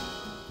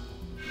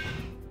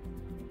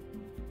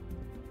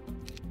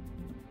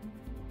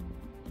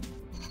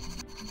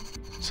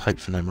 Let's hope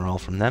for no morale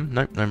from them.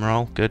 Nope, no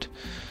morale, good.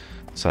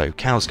 So,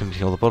 cows can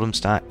kill the bottom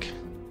stack.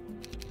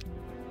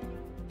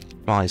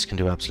 Flies can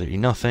do absolutely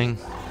nothing.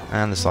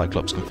 And the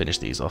Cyclops can finish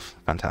these off.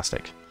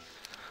 Fantastic.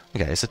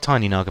 Okay, it's a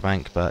tiny Naga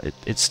Bank, but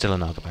it's still a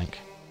Naga Bank.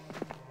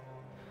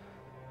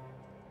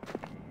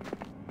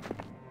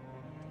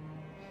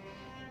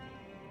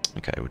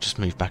 Okay, we'll just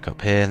move back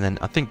up here, and then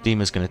I think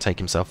Dima's going to take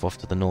himself off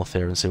to the north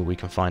here and see what we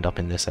can find up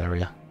in this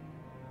area.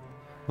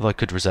 Although I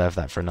could reserve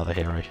that for another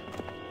hero.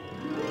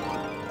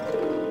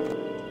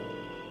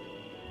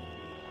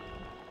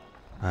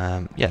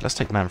 Yeah, let's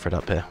take Manfred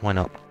up here. Why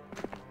not?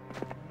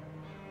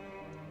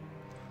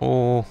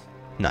 Or...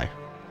 no.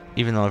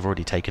 Even though I've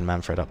already taken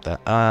Manfred up there.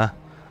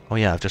 Oh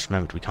yeah, I've just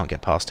remembered we can't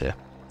get past here.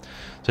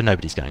 So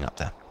nobody's going up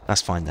there.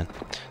 That's fine then.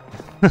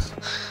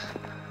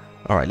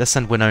 Alright, let's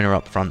send Winona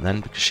up front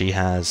then, because she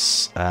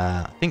has,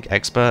 I think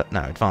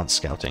advanced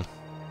scouting.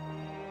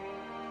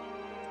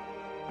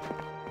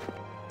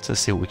 So let's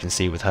see what we can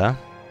see with her.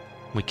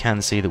 We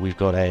can see that we've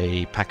got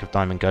a pack of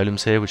diamond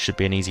golems here, which should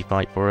be an easy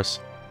fight for us.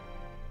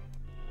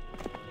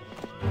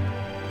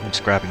 I'm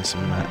just grabbing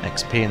some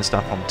XP and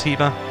stuff on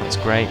Tiva, that's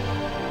great.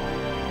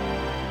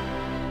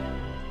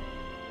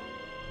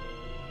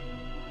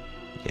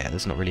 Yeah,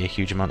 there's not really a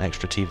huge amount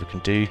extra Tiva can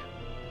do.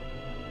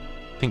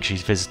 I think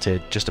she's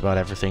visited just about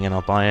everything in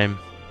our biome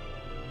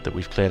that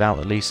we've cleared out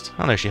at least.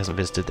 Oh no, she hasn't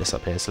visited this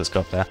up here, so let's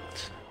go up there.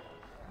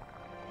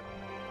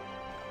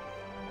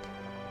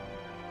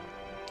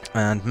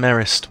 And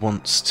Merist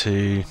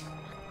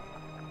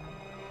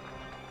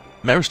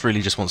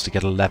really just wants to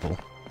get a level.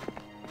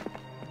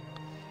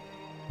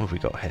 What have we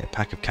got here?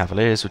 Pack of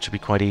Cavaliers, which would be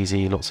quite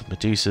easy. Lots of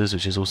Medusas,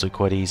 which is also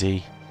quite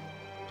easy.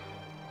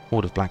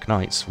 Horde of Black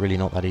Knights, really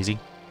not that easy.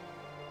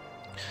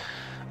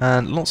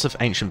 And lots of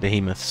Ancient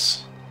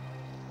Behemoths.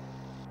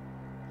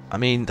 I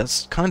mean,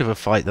 that's kind of a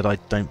fight that I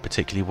don't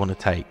particularly want to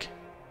take.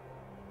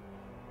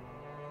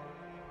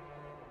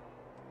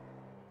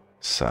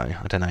 So,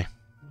 I don't know.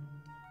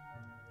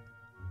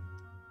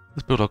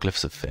 Let's build our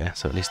Glyphs of Fear,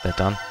 so at least they're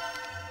done.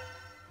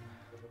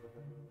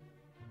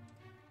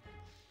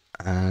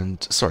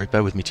 And, sorry,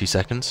 bear with me 2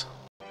 seconds.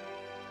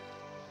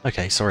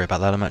 Okay, sorry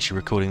about that, I'm actually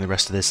recording the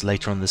rest of this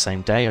later on the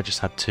same day. I just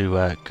had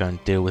to go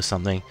and deal with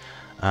something.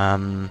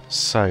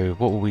 So,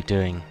 what were we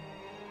doing?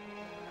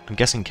 I'm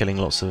guessing killing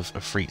lots of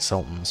Ifrit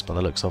Sultans by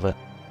the looks of it.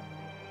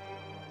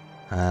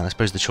 I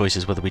suppose the choice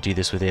is whether we do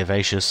this with the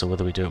Evacious or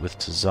whether we do it with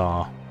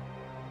Tazar.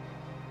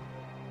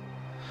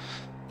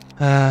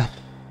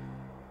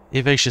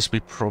 Evacious we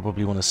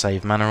probably want to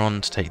save mana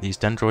on to take these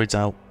Dendroids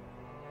out.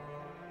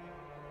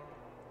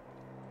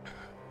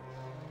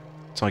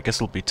 So I guess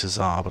it'll be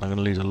Tazar, but I'm going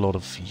to lose a lot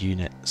of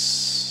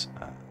units.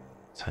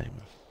 Tame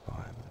of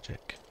Fire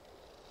Magic.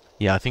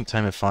 Yeah, I think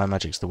Tame of Fire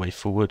Magic's the way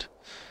forward.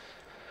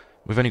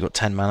 We've only got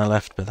 10 mana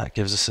left, but that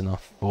gives us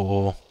enough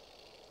for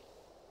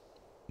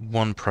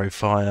 1 Pro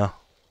Fire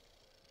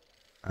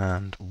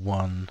and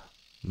 1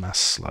 Mass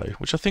Slow,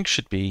 which I think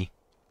should be...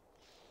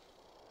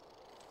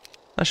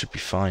 that should be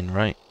fine,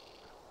 right?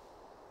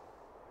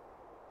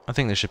 I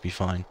think this should be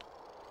fine.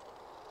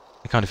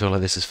 I kind of feel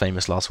like this is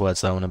famous last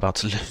words though, and I'm about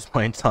to lose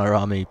my entire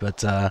army,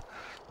 but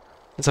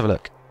let's have a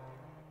look.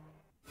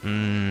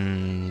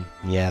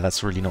 Yeah,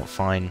 that's really not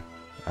fine.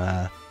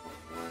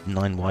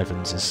 9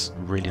 Wyverns is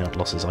really not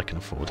losses I can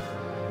afford.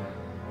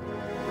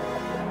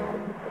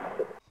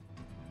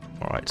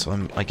 Alright,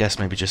 so I guess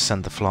maybe just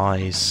send the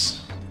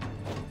flies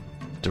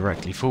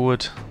directly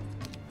forward.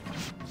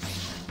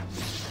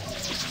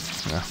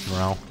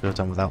 Morale, could have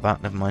done without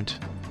that, never mind.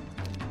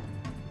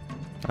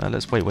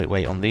 Let's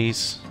wait on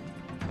these.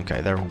 Okay,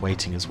 they're all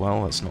waiting as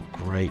well, that's not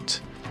great.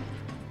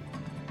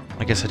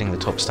 I guess hitting the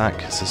top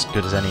stack is as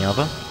good as any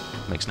other.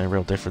 Makes no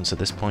real difference at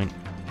this point.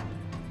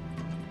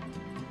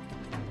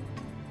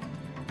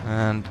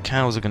 And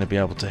cows are going to be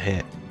able to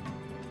hit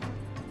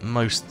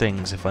most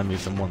things if I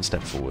move them 1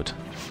 step forward.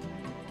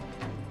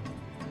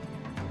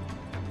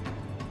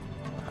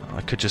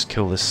 I could just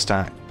kill this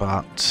stack,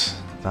 but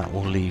that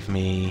will leave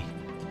me...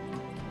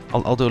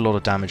 I'll do a lot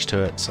of damage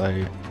to it,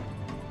 so...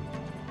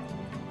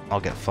 I'll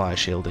get fire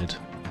shielded.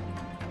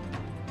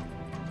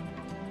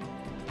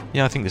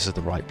 Yeah, I think this is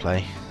the right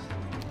play.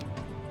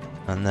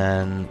 And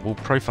then we'll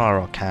profile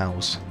our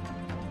cows.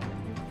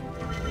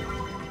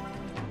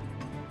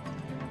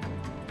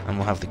 And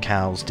we'll have the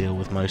cows deal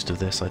with most of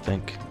this, I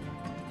think.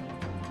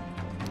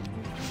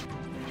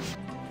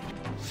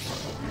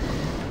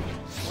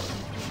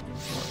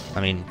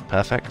 I mean,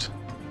 perfect.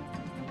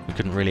 We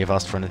couldn't really have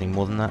asked for anything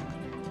more than that.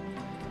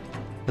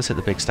 Let's hit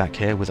the big stack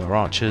here with our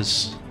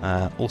archers.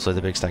 Also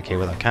the big stack here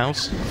with our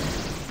cows.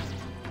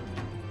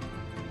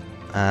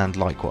 And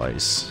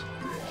likewise.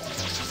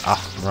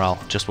 Ah, morale.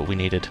 Just what we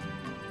needed.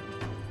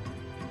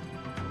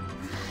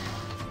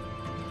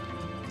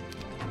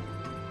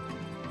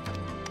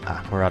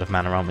 Ah, we're out of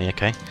mana, aren't we?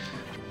 Okay.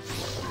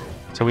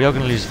 So we are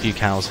going to lose a few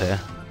cows here.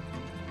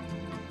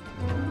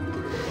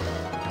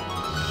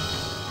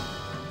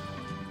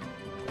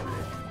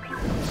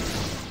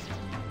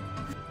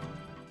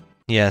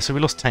 Yeah, so we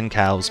lost 10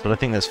 cows, but I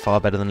think that's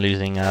far better than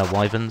losing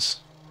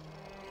wyverns.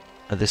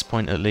 At this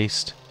point, at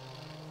least.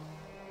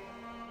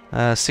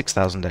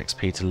 6,000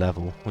 XP to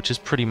level, which is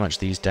pretty much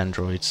these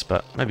dendroids,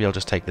 but maybe I'll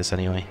just take this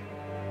anyway.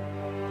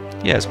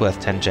 Yeah, it's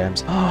worth 10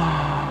 gems.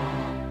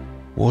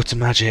 Water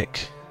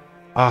magic!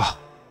 Ah!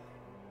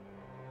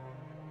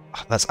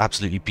 That's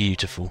absolutely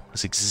beautiful.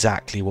 That's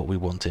exactly what we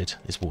wanted,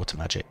 is water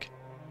magic.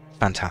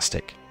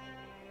 Fantastic.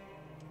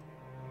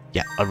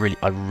 Yeah, I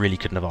really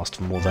couldn't have asked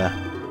for more there.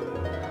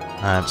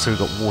 So we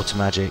got water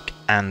magic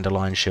and a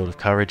Lion Shield of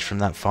Courage from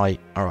that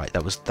fight. Alright,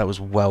 that was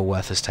well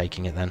worth us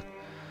taking it then.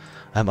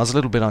 I was a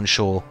little bit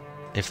unsure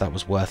if that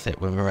was worth it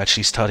when we were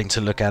actually starting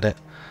to look at it.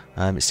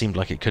 It seemed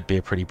like it could be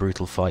a pretty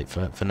brutal fight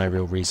for no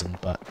real reason,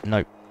 but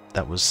nope,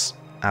 that was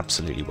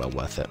absolutely well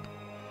worth it.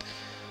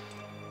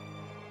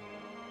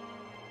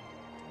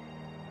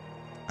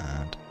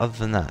 And other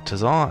than that,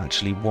 Tazar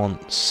actually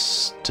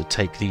wants to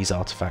take these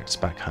artifacts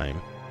back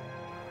home.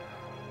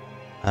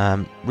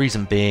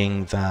 Reason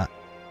being that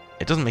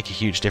it doesn't make a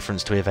huge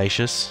difference to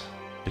Evacious,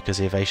 because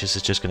the Evacious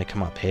is just going to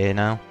come up here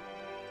now.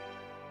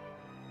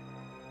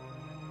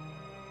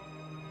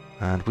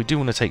 And we do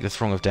want to take the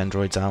Throng of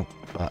Dendroids out,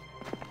 but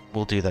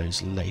we'll do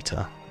those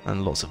later.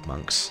 And lots of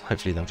monks.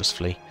 Hopefully they'll just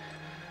flee.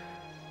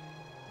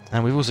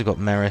 And we've also got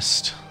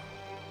Merist,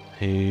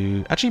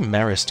 who... Actually,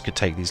 Merist could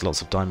take these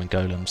lots of Diamond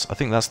Golems. I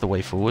think that's the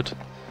way forward.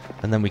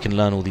 And then we can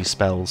learn all these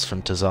spells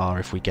from Tazar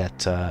if we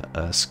get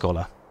a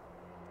Scholar.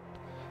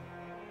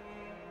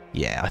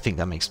 Yeah, I think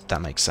that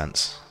makes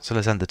sense. So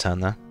let's end the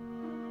turn there.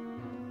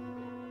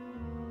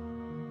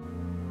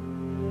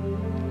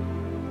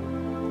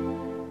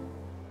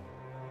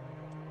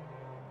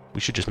 We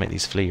should just make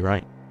these flee,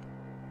 right?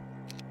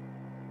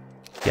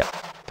 Yep,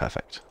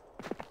 perfect.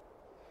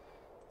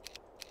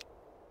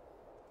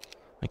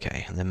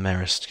 Okay, and then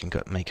Merist can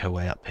make her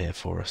way up here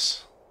for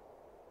us.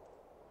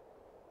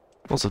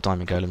 Lots of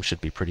Diamond Golem should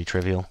be pretty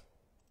trivial.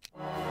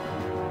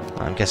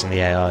 I'm guessing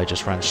the AI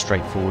just ran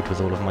straight forward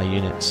with all of my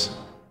units.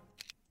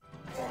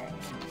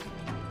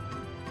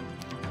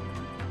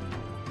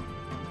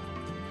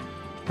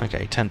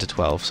 Okay, 10 to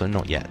 12, so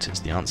not yet is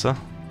the answer.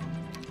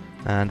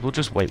 And we'll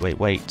just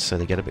wait, so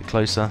they get a bit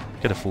closer,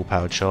 get a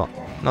full-powered shot,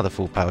 another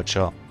full-powered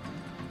shot.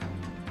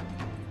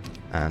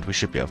 And we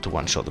should be able to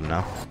one-shot them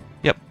now.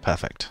 Yep,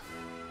 perfect.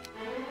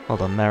 Well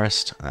done,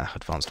 Merist.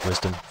 Advanced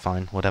Wisdom,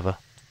 fine, whatever.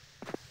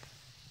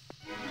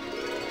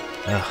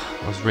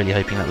 I was really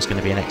hoping that was going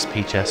to be an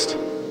XP chest.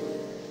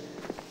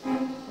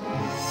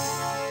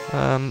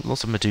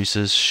 Lots of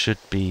Medusas should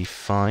be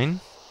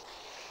fine.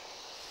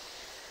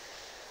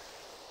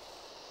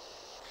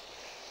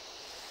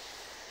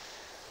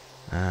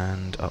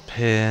 And up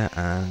here,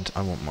 and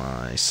I want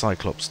my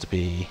Cyclops to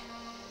be...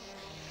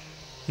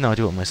 No, I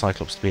do want my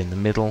Cyclops to be in the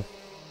middle.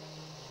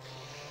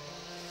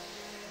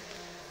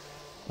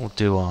 Or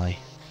do I?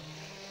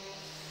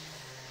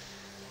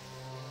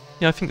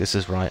 Yeah, I think this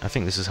is right. I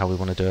think this is how we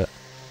want to do it.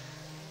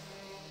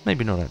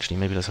 Maybe not actually.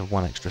 Maybe let's have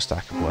one extra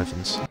stack of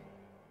Wyverns.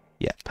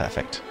 Yeah,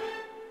 perfect.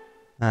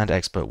 And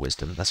Expert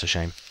Wisdom. That's a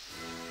shame.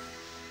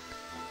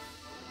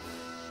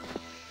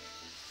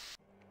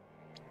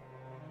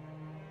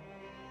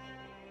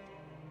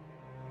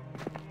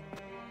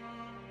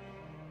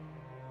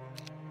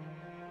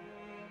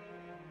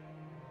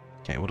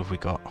 Okay, what have we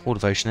got? Horde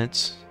of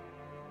Oceanids.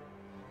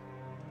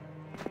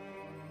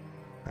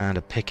 And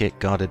a picket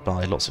guarded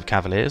by lots of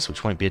cavaliers,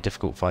 which won't be a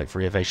difficult fight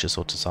for Evacious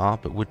or Tazar,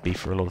 but would be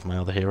for a lot of my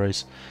other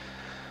heroes.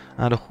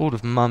 And a horde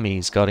of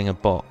mummies guarding a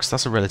box.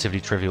 That's a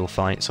relatively trivial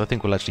fight, so I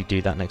think we'll actually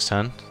do that next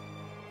turn.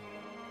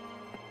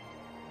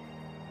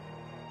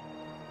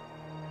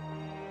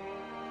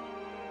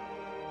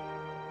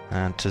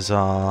 And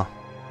Tazar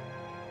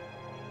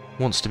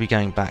wants to be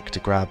going back to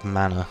grab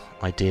mana,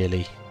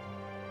 ideally.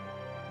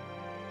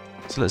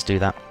 So let's do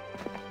that.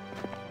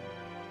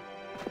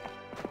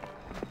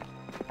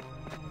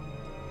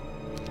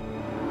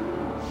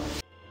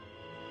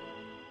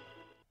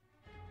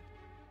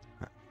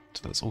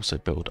 So let's also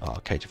build our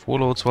Cage of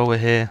Warlords while we're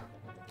here.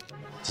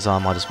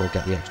 Tazar might as well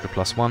get the extra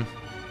 +1.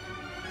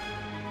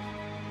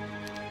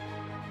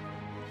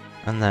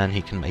 And then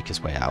he can make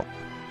his way out.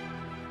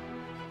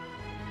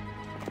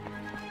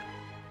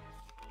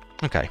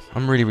 Okay,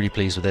 I'm really, really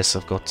pleased with this.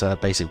 I've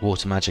got basic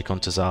water magic on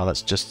Tazar.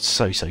 That's just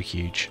so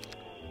huge.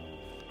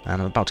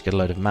 And I'm about to get a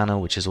load of mana,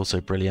 which is also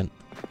brilliant.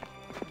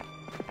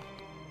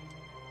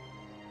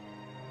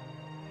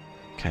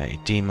 Okay,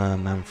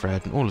 Dima,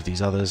 Manfred, and all of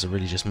these others are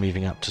really just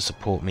moving up to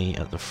support me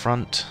at the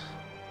front.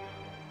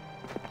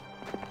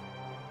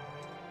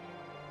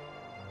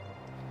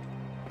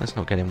 Let's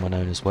not get in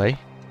Winona's way.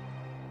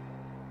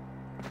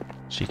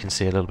 She can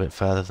see a little bit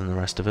further than the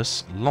rest of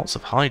us. Lots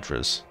of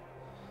Hydras.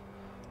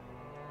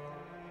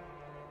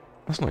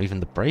 That's not even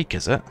the break,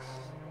 is it?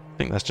 I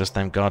think that's just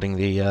them guarding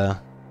the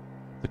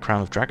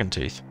Crown of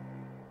Dragontooth.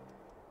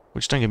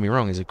 Which, don't get me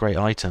wrong, is a great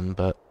item,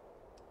 but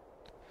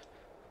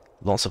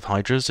lots of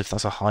Hydras, if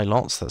that's a high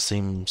lots, that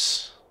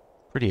seems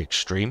pretty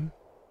extreme,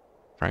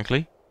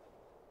 frankly.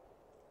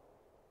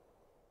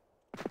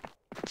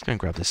 Let's go and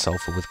grab this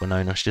sulfur with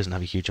Winona. She doesn't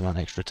have a huge amount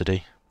extra to do.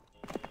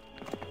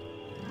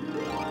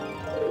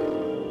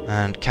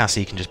 And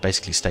Cassie can just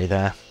basically stay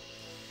there.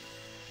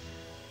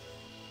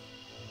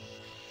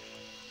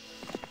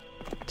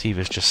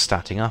 Tiva's just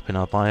statting up in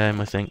our biome,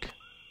 I think.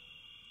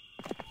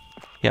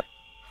 Yep.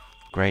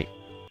 Great.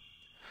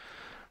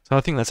 So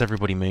I think that's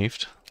everybody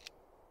moved.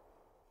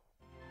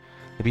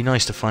 It'd be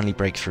nice to finally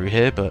break through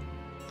here, but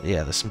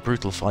yeah, there's some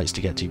brutal fights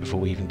to get to before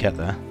we even get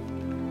there.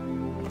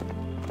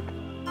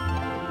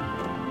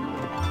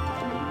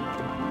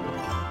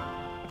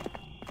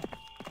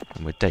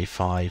 And we're day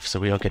 5, so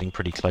we are getting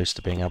pretty close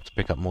to being able to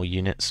pick up more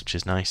units, which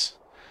is nice.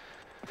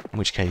 In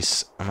which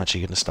case, I'm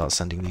actually going to start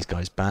sending these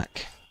guys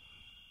back.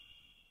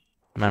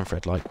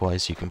 Manfred,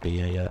 likewise, you can be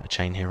a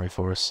chain hero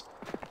for us.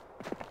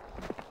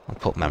 I'll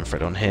put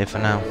Manfred on here for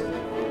now.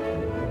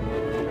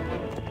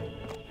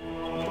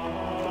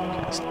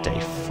 Okay, that's day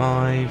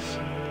 5.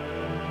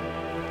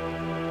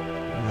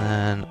 And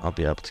then I'll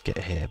be able to get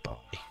here by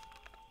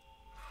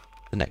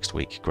the next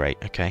week. Great,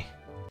 okay.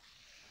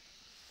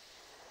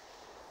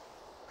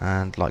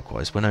 And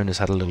likewise, Winona's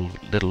had a little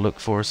look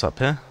for us up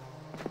here.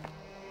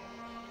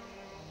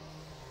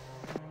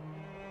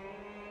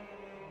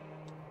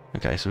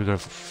 Okay, so we've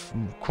got a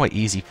quite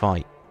easy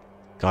fight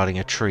guarding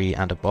a tree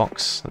and a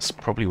box. That's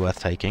probably worth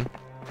taking.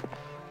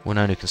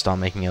 Winona can start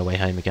making her way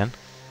home again.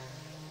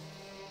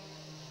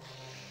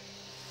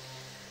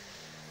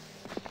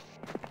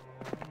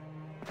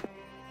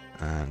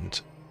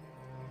 And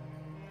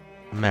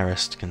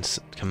Merist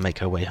can make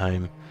her way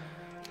home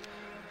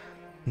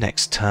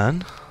next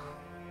turn.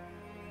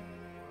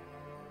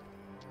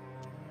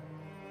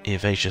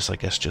 Evacious, I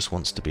guess, just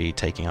wants to be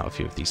taking out a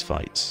few of these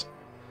fights.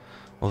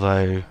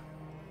 Although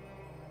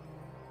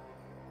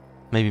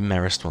maybe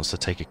Merist wants to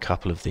take a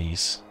couple of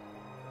these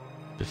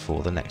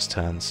before the next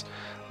turns.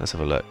 Let's have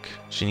a look.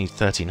 She needs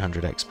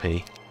 1300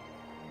 XP.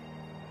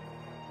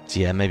 So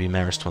yeah, maybe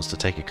Merist wants to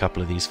take a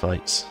couple of these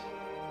fights.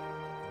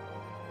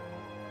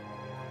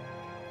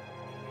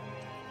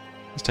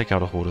 Let's take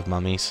out a horde of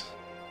mummies.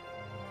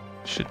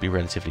 Should be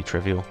relatively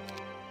trivial.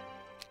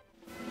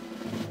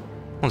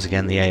 Once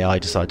again, the AI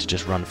decided to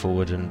just run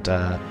forward and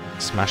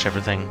smash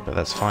everything, but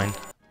that's fine.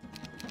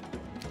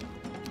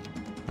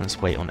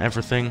 Let's wait on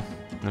everything.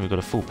 And then we've got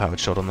a full-powered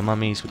shot on the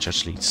mummies, which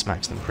actually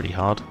smacks them pretty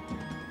hard.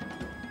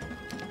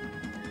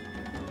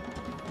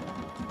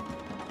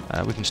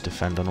 We can just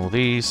defend on all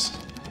these.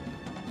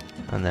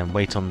 And then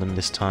wait on them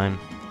this time.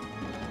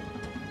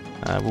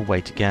 We'll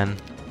wait again.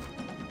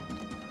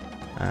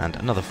 And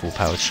another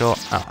full-powered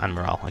shot. Oh, and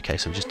morale. Okay,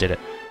 so we just did it.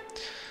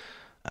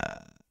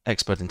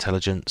 Expert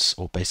Intelligence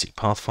or Basic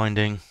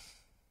Pathfinding.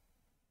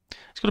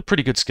 It's got a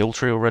pretty good skill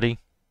tree already.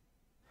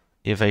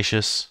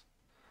 Evacious.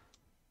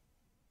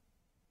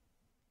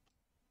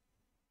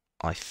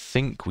 I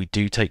think we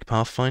do take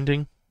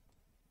Pathfinding.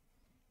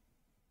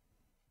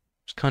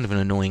 It's kind of an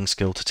annoying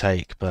skill to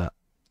take, but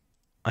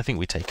I think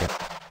we take it.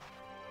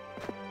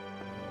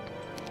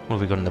 What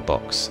have we got in the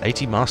box?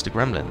 80 Master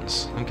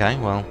Gremlins. Okay,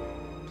 well,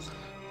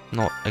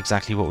 not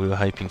exactly what we were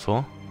hoping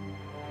for.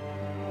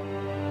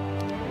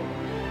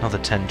 Another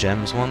 10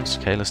 gems once.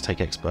 Okay, let's take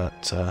Expert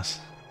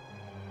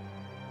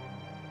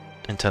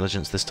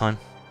Intelligence this time.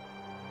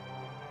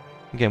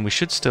 Again, we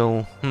should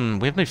still...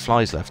 we have no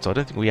flies left, so I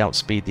don't think we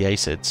outspeed the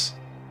acids.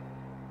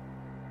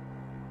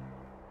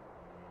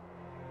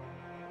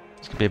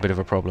 This could be a bit of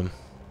a problem.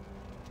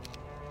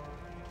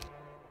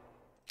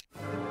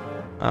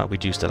 We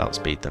do still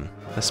outspeed them.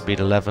 Let's speed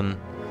 11,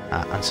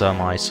 and so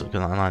am I, so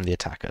I'm the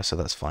attacker, so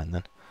that's fine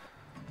then.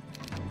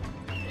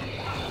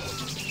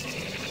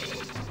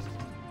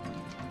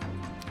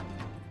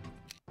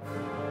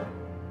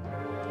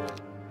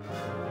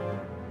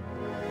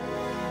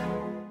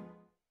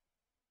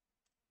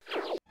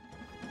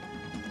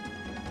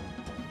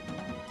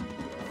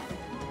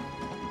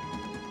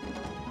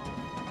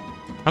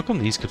 How come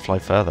these could fly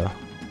further?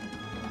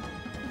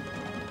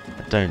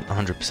 I don't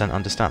 100%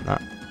 understand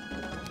that.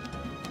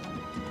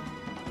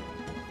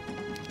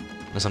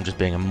 Unless I'm just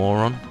being a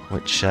moron,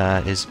 which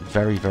is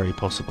very, very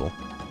possible.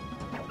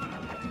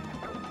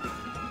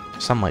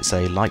 Some might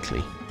say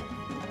likely.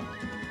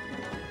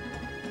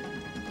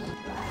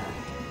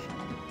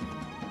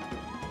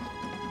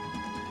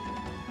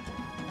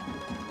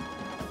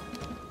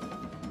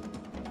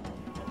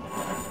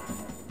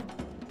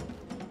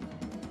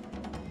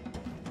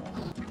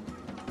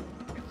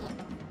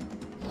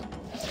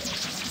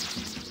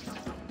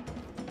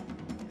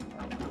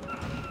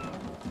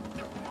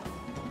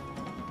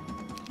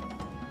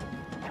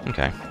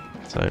 Okay,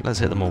 so let's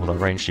hit them all with our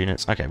ranged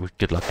units. Okay, with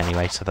good luck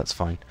anyway, so that's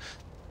fine.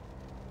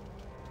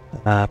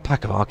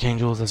 Pack of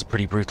Archangels, that's a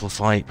pretty brutal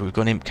fight, but we've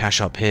got an Imp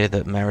Cache up here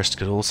that Merist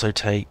could also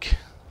take,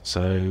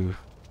 so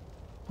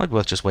might be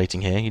worth just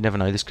waiting here. You never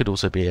know, this could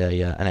also be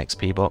an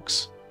XP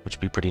box, which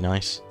would be pretty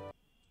nice.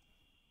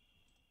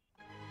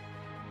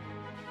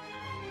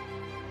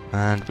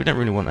 And we don't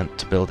really want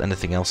to build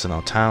anything else in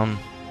our town.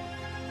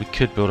 We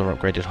could build our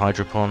upgraded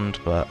Hydro Pond,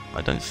 but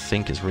I don't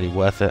think it's really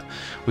worth it.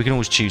 We can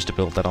always choose to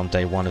build that on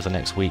day 1 of the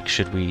next week,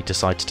 should we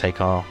decide to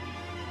take our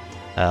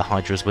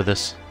Hydras with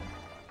us.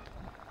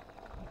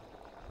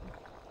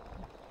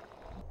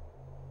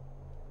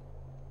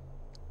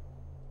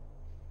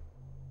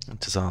 And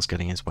Tazar's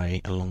getting his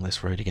way along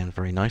this road again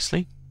very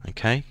nicely.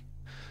 Okay.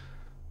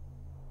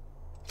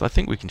 So I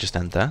think we can just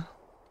end there.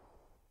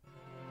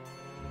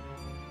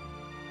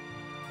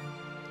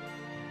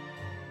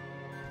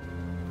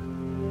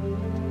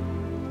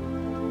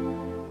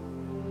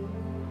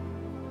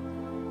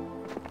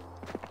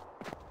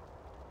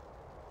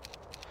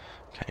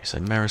 Okay, so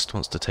Merist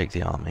wants to take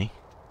the army.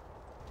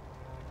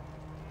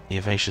 The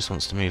Evacious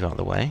wants to move out of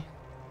the way.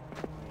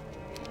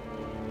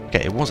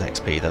 Okay, it was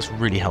XP, that's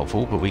really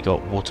helpful, but we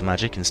got Water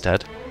Magic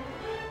instead.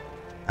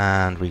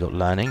 And we got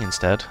Learning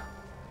instead.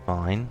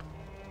 Fine.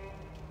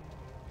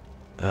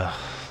 Ugh,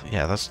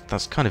 yeah,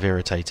 that's kind of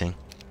irritating.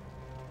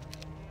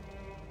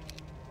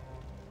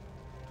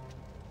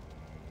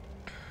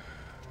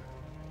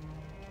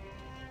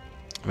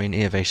 I mean,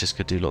 Evacious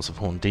could do lots of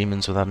Horned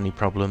Demons without any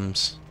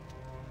problems.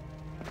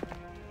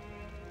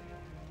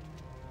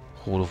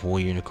 Hall of War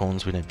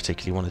Unicorns we don't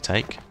particularly want to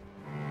take.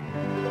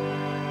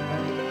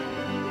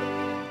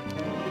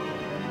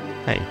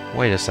 Hey,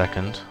 wait a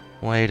second.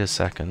 Wait a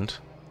second.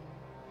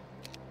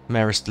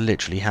 Merist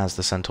literally has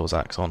the Centaur's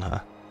Axe on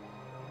her.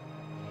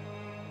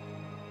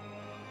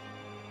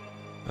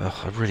 Ugh,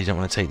 I really don't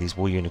want to take these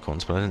War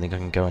Unicorns, but I don't think I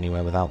can go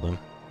anywhere without them.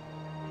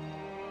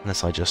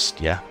 Unless I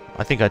just, yeah.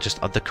 I think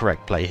the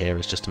correct play here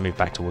is just to move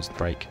back towards the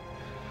break.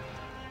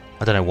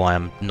 I don't know why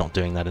I'm not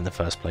doing that in the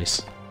first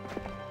place.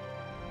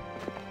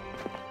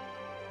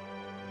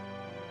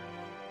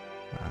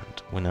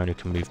 And Winona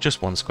can move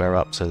just 1 square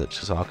up so that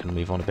Tazar can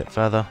move on a bit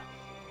further.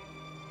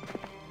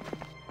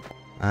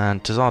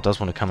 And Tazar does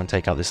want to come and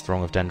take out this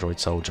throng of Dendroid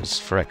soldiers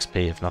for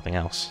XP, if nothing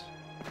else.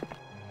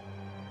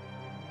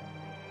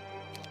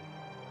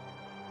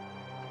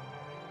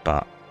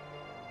 But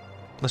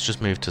let's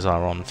just move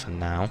Tazar on for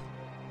now.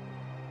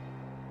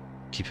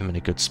 Keep him in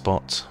a good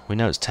spot. We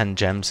know it's 10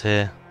 gems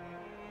here.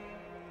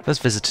 Let's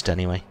visit it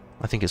anyway.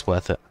 I think it's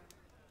worth it.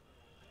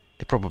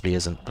 It probably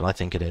isn't, but I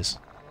think it is.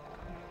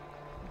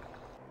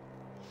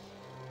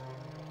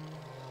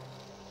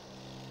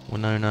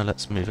 Winona,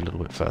 let's move a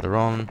little bit further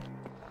on.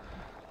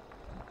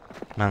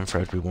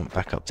 Manfred, we want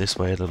back up this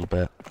way a little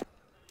bit.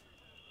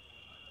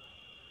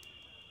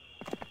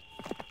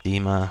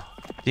 Dima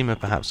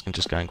perhaps can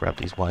just go and grab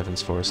these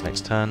wyverns for us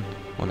next turn,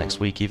 or next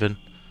week even.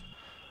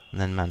 And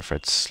then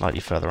Manfred's slightly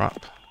further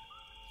up.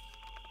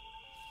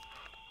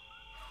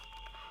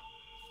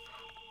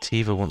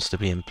 Tiva wants to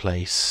be in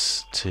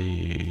place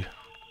to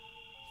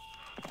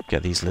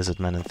get these lizard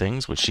men and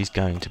things, which she's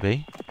going to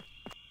be.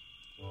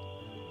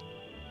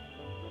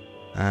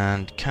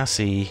 And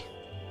Cassie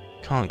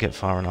can't get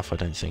far enough, I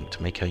don't think,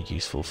 to make her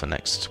useful for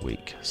next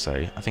week. So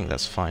I think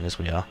that's fine as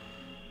we are.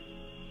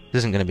 This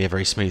isn't going to be a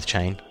very smooth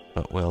chain,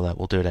 but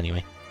we'll do it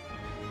anyway.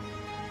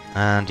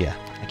 And yeah,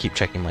 I keep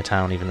checking my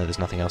town even though there's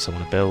nothing else I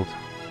want to build.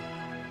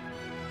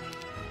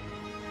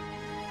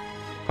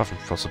 Apart from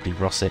possibly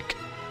Rossic.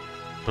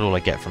 But all I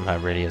get from her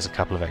really is a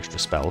couple of extra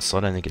spells, so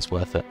I don't think it's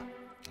worth it.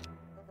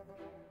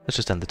 Let's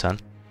just end the turn.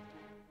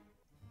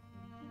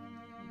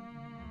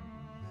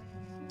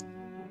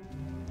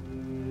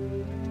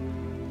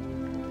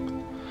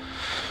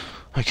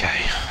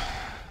 Okay,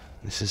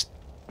 this is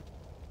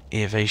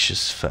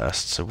Evacious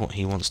first, so what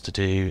he wants to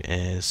do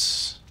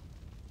is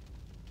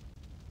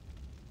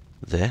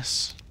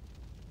this.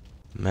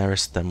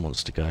 Merist then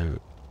wants to go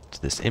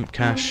to this Imp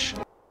Cache,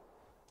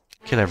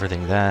 kill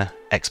everything there.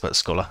 Expert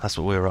Scholar, that's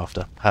what we were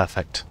after.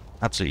 Perfect,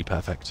 absolutely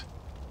perfect.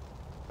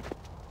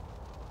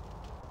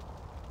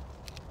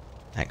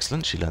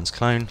 Excellent, she learns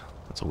Clone,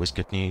 that's always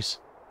good news.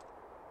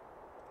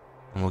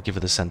 And we'll give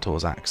her the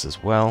Centaur's Axe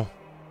as well.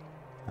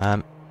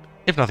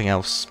 If nothing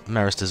else,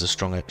 Merist is a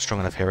strong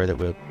enough hero that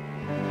we're...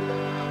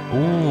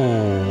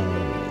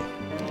 Ooh.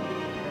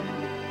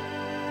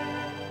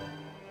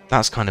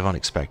 That's kind of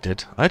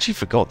unexpected. I actually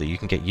forgot that you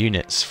can get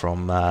units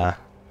from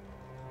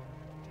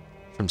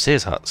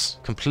Sears Huts.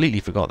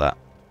 Completely forgot that.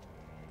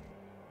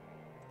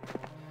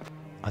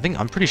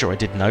 I'm pretty sure I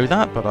did know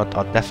that, but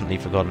I'd definitely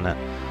forgotten it.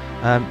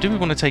 Do we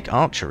want to take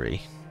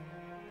archery?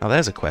 Now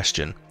there's a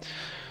question.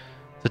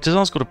 So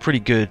Tazar's got a pretty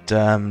good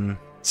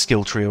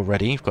skill tree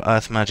already. You've got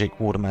Earth Magic,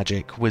 Water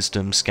Magic,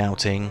 Wisdom,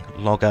 Scouting,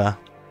 Logger,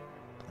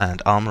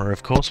 and Armourer,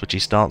 of course, which he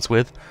starts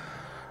with.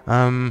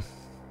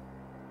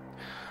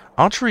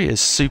 Archery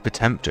is super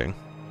tempting.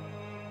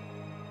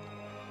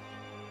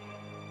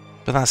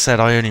 But that said,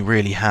 I only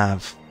really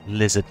have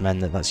lizard men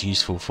that's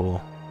useful for.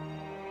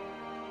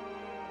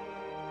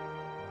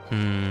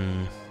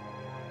 Hmm.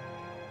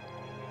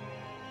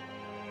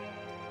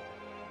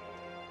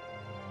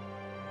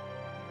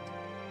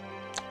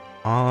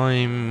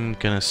 I'm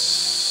gonna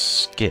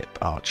skip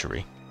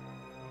archery.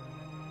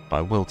 But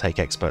I will take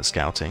expert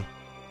scouting.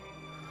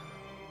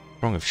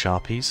 Wrong of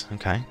sharpies,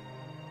 okay.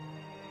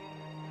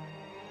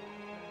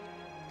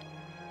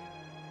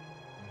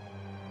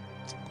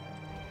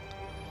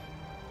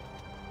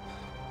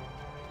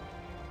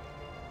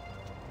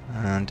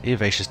 And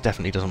Eovacious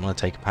definitely doesn't want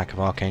to take a pack of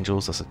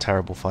Archangels. That's a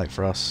terrible fight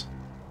for us.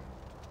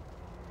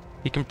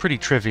 He can pretty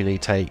trivially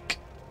take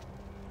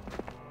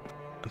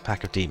a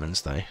pack of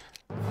Demons, though.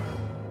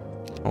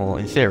 Or,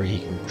 in theory, he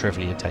can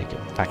trivially take a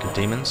pack of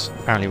Demons.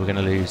 Apparently we're going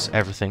to lose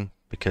everything,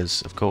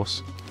 because, of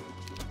course.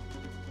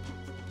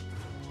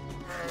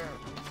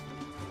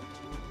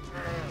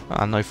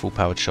 Ah, no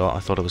full-powered shot. I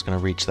thought I was going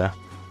to reach there.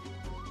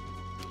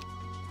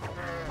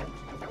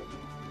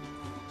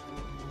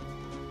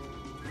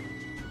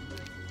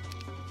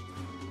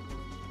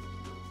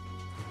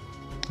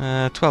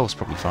 12's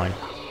probably fine.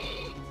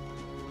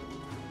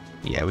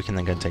 Yeah, we can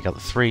then go and take out the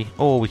 3,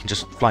 or we can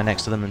just fly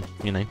next to them and,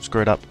 you know,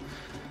 screw it up.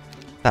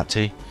 That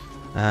too.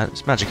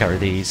 Let's magic arrow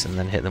these and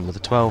then hit them with a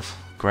 12.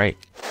 Great.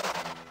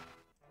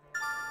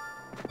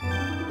 So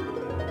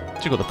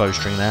we've got the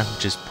bowstring there,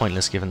 which is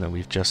pointless given that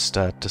we've just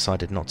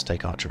decided not to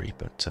take archery,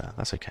 but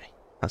that's okay.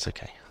 That's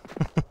okay.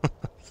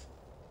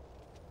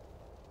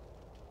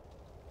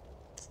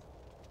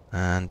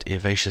 And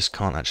Eovacious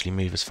can't actually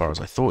move as far as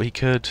I thought he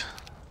could,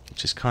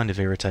 which is kind of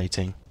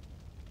irritating.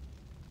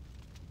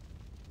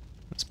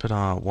 Let's put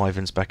our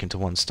wyverns back into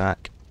 1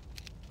 stack.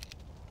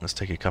 Let's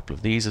take a couple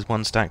of these as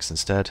 1 stacks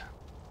instead.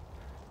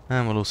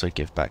 And we'll also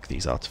give back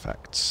these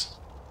artifacts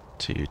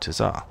to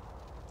Tazar.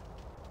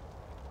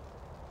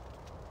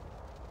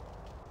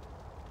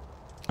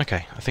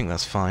 Okay, I think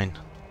that's fine.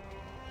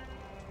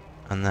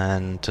 And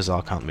then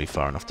Tazar can't move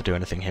far enough to do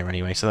anything here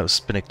anyway, so that's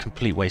been a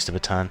complete waste of a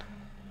turn.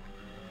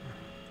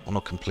 Well,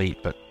 not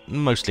complete, but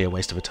mostly a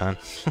waste of a turn.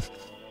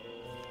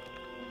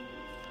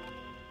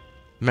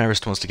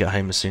 Merist wants to get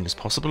home as soon as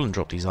possible and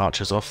drop these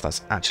archers off.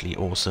 That's actually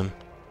awesome.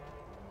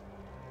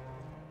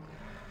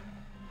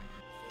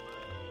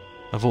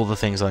 Of all the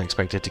things I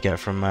expected to get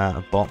from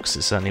a box,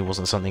 it certainly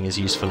wasn't something as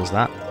useful as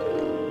that.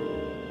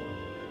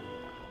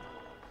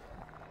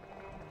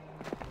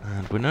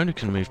 And Winona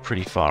can move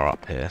pretty far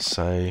up here,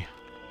 so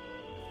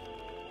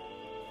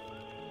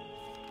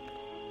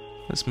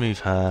let's move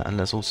her, and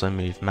let's also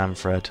move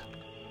Manfred.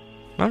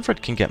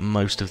 Manfred can get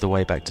most of the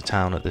way back to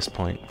town at this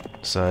point,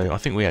 so I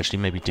think we actually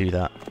maybe do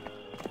that.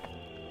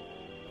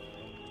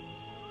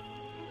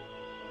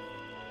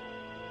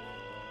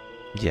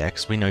 Yeah,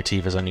 because we know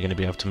Tiva's only going to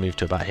be able to move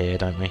to about here,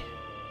 don't we?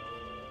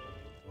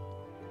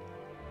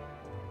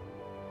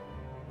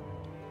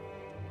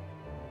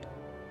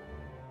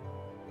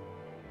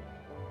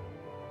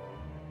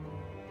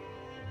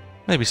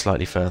 Maybe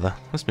slightly further.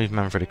 Let's move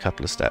Manfred a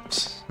couple of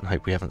steps and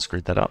hope we haven't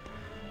screwed that up.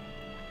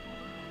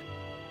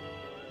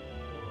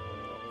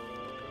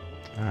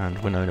 And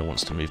Winona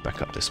wants to move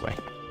back up this way.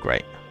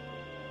 Great.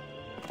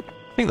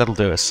 I think that'll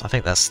do us. I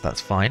think that's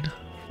fine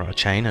for our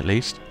chain at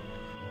least.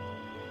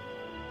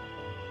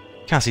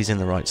 Cassie's in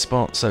the right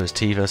spot, so is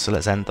Tiva, so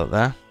let's end that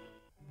there.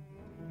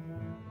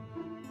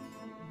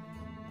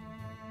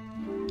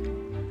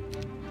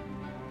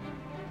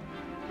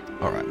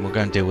 Alright, we'll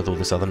go and deal with all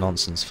this other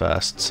nonsense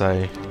first.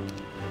 So,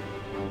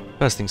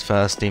 first things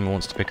first, Demon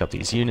wants to pick up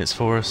these units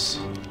for us,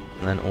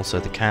 and then also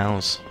the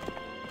cows.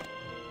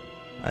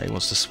 He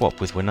wants to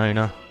swap with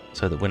Winona,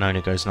 so that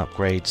Winona goes and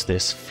upgrades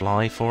this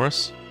fly for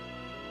us.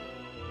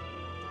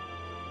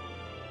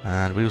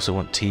 And we also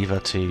want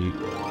Tiva to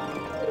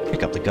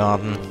pick up the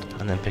garden,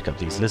 and then pick up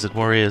these lizard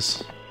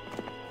warriors.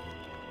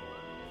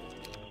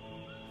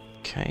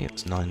 Okay,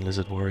 it's 9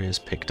 lizard warriors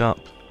picked up.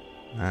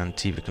 And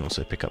Tiva can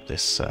also pick up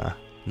this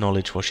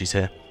knowledge while she's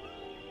here.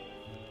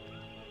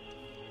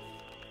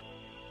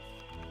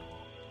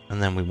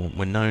 And then we want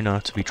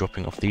Winona to be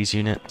dropping off these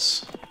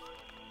units.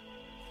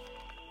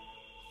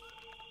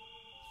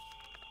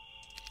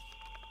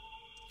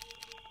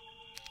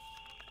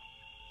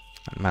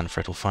 And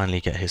Manfred will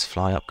finally get his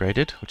fly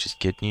upgraded, which is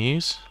good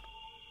news.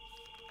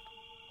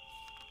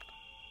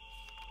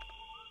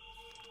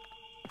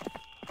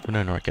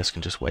 Winona, I guess,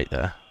 can just wait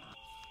there.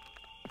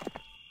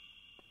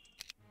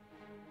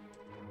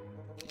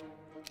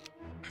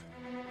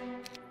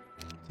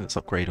 Let's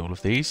upgrade all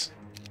of these.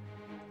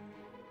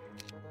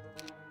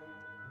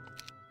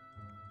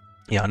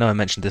 Yeah, I know I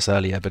mentioned this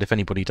earlier, but if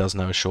anybody does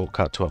know a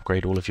shortcut to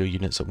upgrade all of your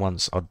units at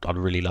once, I'd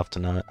really love to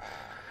know it.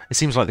 It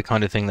seems like the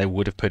kind of thing they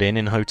would have put in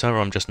HotA, or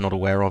I'm just not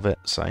aware of it,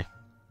 so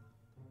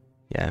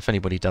yeah, if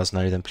anybody does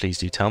know, then please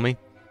do tell me.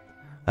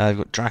 We've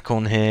got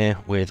Drakon here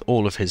with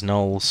all of his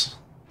gnolls.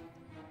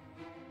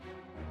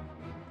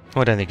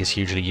 I don't think it's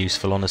hugely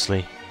useful,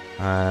 honestly.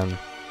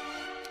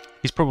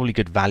 He's probably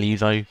good value,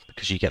 though,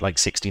 because you get like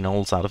 60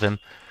 gnolls out of him,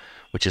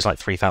 which is like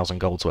 3,000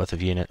 gold's worth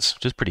of units,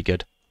 which is pretty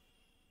good.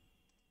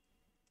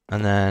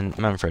 And then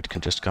Manfred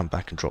can just come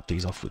back and drop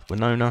these off with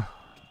Winona.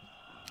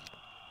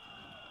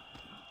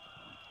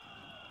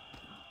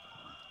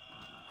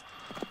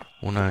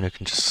 Warnona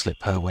can just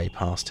slip her way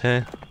past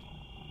here.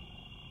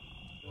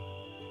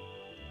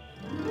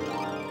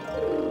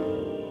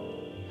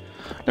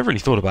 Never really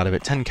thought about it,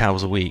 but 10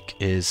 cows a week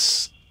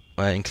is,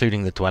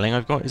 including the dwelling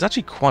I've got, is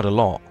actually quite a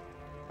lot.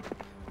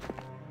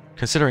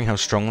 Considering how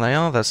strong they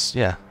are, that's,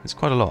 yeah, it's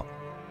quite a lot.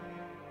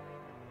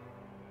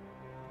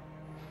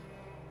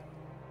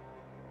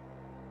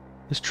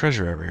 This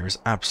treasure area is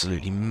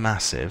absolutely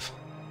massive.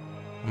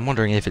 I'm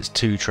wondering if it's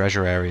 2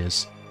 treasure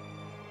areas.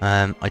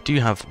 I do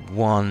have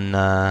one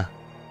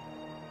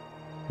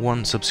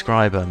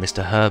subscriber,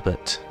 Mr.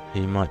 Herbert,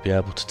 who might be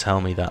able to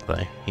tell me that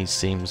though. He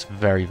seems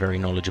very, very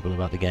knowledgeable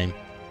about the game.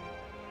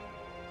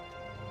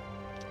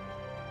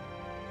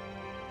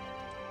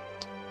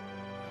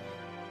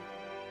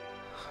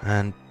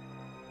 And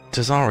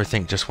Tazar, I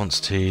think, just wants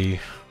to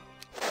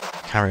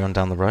carry on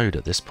down the road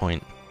at this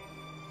point.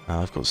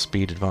 I've got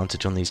speed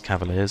advantage on these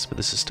cavaliers, but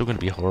this is still going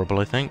to be horrible,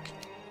 I think.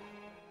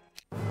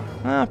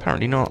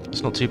 Apparently not.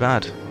 It's not too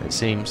bad, it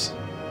seems.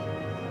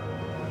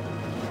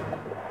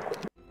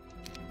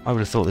 I would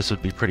have thought this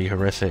would be pretty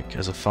horrific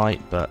as a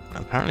fight, but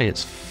apparently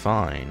it's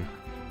fine.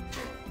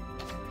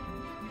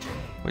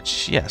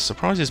 Which, yeah,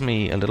 surprises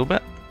me a little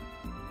bit.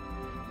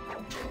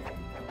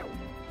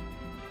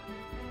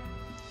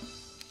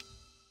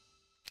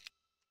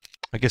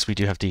 I guess we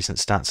do have decent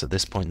stats at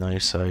this point though,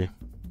 so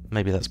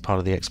maybe that's part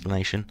of the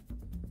explanation.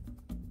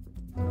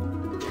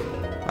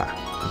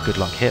 A good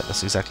luck hit,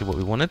 that's exactly what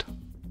we wanted.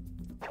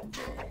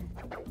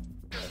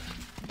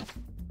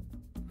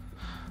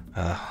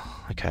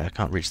 Okay, I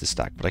can't reach the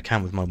stack, but I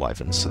can with my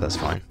wyverns, so that's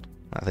fine.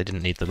 They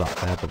didn't need the luck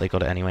there, but they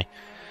got it anyway.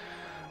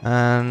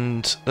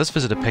 And let's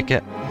visit a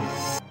picket.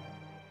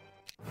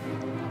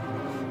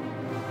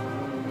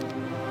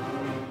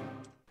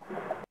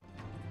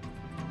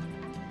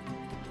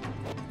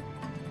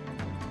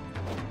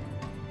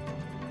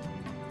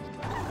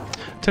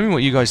 Tell me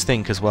what you guys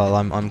think as well.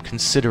 I'm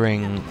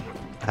considering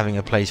having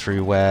a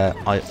playthrough where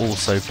I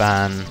also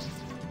ban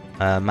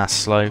mass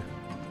slow.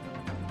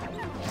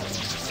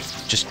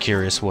 Just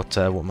curious what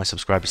my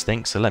subscribers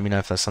think, so let me know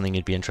if that's something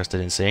you'd be interested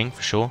in seeing,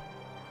 for sure.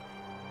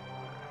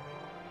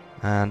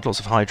 And lots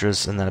of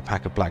Hydras and then a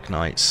pack of Black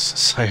Knights.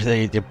 So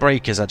the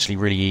break is actually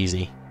really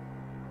easy.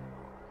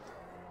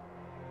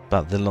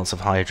 But the lots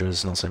of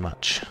Hydras, not so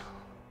much.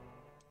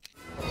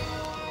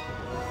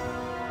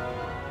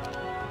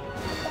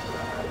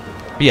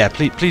 But yeah,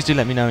 please do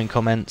let me know in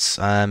comments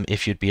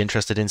if you'd be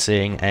interested in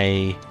seeing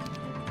a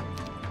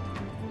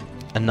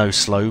no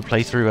slow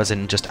playthrough, as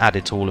in just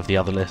added to all of the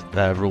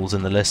other rules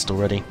in the list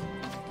already.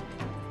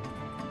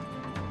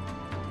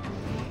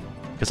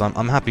 Because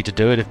I'm happy to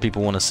do it if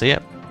people want to see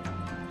it.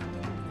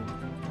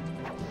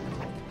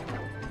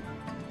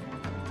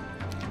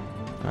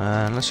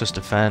 Let's just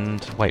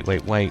defend. Wait. We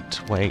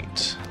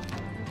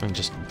can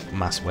just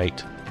mass wait.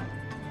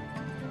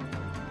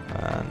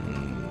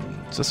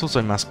 So let's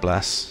also mass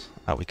bless.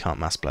 Oh, we can't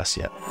mass bless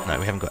yet. No,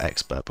 we haven't got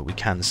expert, but we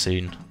can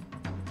soon.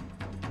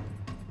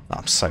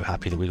 I'm so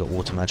happy that we got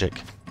water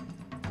magic.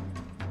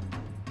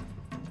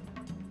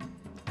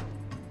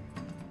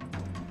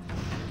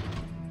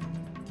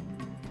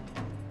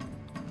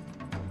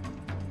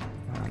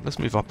 Let's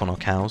move up on our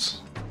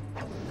cows.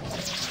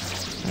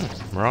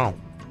 Morale.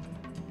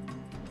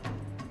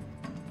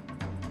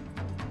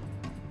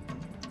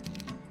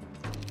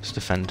 Just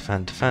defend.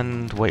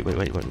 Wait.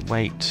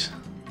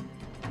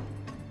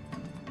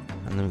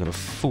 And then we've got a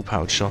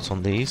full-powered shot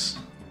on these.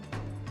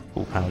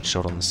 Full-powered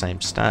shot on the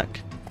same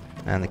stack.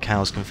 And the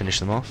cows can finish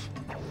them off.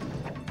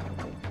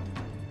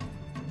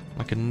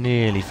 I can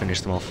nearly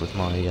finish them off with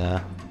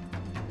my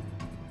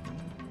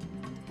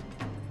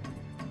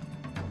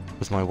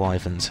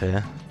wyverns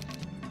here.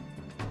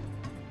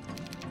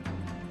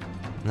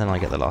 And then I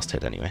get the last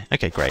hit anyway.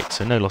 Okay, great.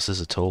 So no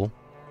losses at all.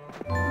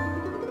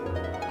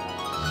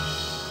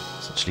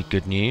 It's actually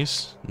good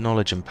news.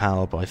 Knowledge and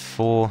power by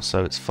 4,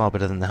 so it's far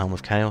better than the Helm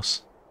of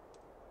Chaos.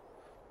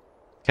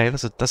 Okay,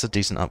 that's a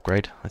decent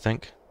upgrade, I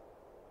think.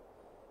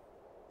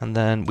 And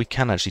then we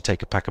can actually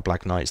take a pack of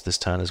Black Knights this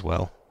turn as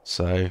well.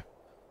 So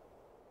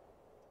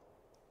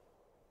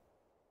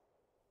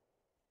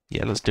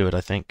yeah, let's do it,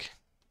 I think.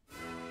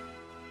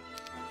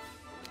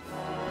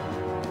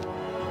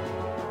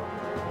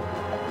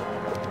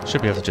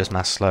 Should be able to just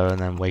mass slow and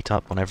then wait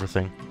up on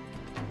everything.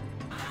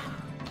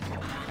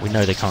 We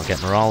know they can't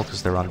get morale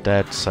because they're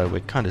undead, so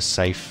we're kind of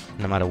safe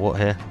no matter what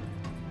here.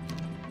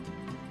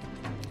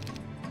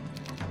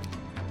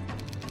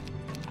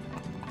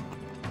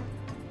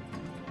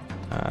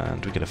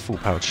 And we get a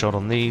full-powered shot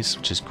on these,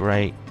 which is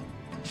great.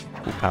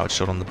 Full-powered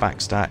shot on the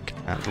back stack,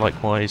 and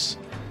likewise.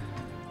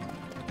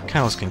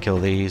 Cows can kill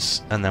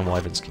these, and then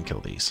wyverns can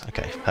kill these.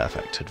 Okay,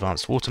 perfect.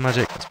 Advanced water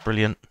magic, that's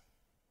brilliant.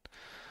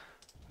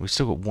 We've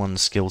still got 1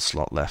 skill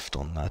slot left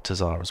on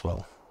Tazar as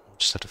well.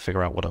 Just have to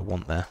figure out what I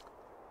want there.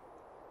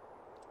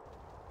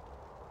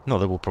 Not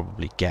that we'll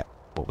probably get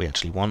what we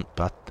actually want,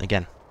 but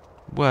again,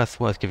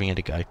 worth giving it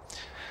a go.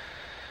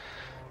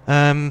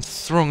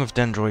 Throng of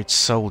Dendroid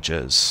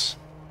soldiers.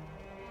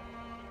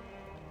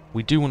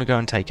 We do want to go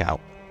and take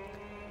out.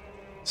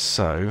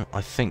 So,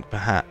 I think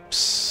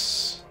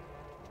perhaps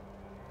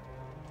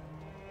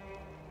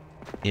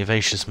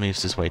Evacious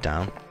moves his way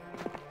down.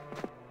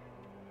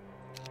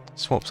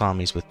 Swaps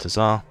armies with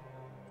Tazar.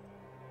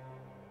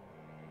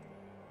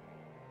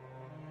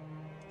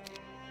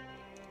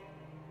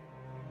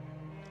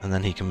 And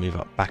then he can move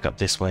up, back up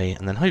this way,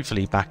 and then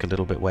hopefully back a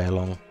little bit way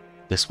along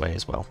this way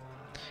as well.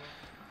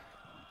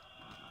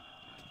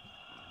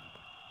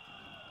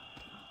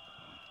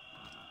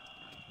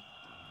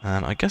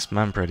 And I guess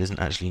Manfred isn't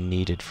actually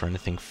needed for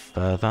anything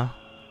further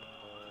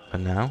for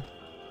now.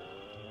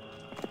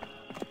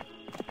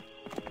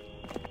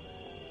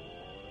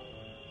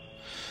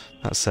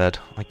 That said,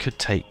 I could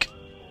take...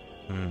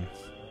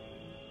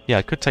 Yeah,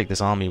 I could take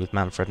this army with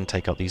Manfred and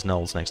take out these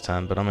gnolls next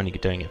turn, but I'm only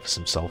doing it for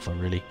some sulfur,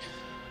 really.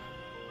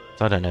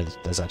 So I don't know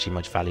that there's actually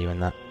much value in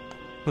that.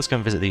 Let's go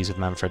and visit these with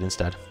Manfred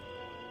instead.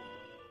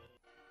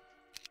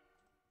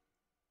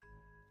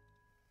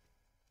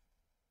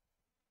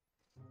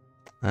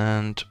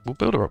 And we'll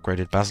build our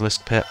upgraded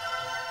Basilisk Pit.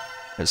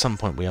 At some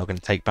point we are going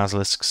to take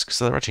Basilisks, because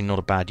they're actually not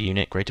a bad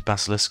unit, Greater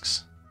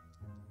Basilisks.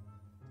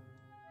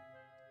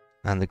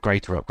 And the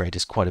Greater upgrade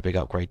is quite a big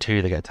upgrade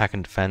too. They get attack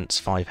and defense,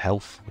 5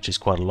 health, which is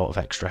quite a lot of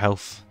extra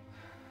health.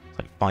 It's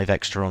like 5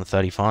 extra on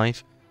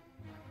 35,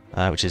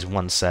 which is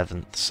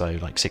 1/7, so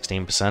like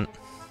 16%.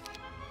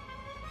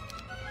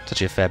 It's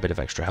actually a fair bit of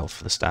extra health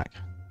for the stack.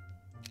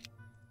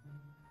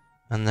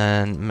 And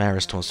then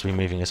Marist wants to be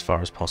moving as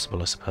far as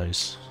possible, I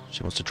suppose.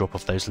 She wants to drop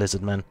off those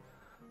lizard men.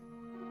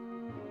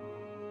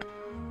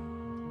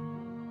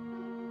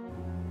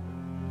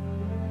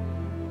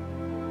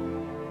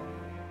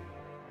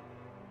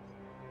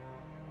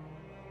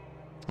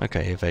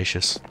 Okay,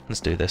 Evacious.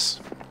 Let's do this.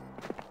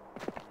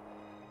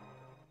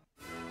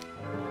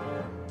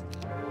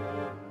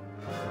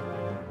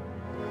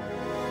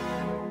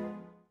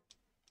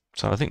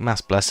 So I think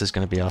Mass Bless is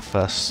going to be our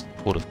first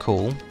port of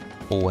call,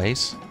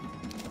 always.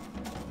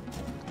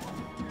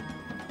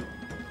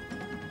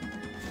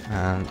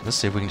 And let's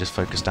see if we can just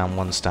focus down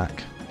one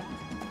stack.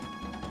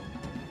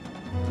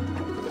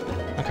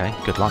 Okay,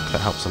 good luck, that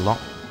helps a lot.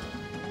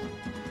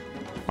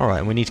 Alright,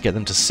 and we need to get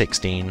them to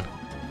 16.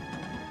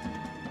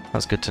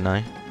 That's good to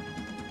know.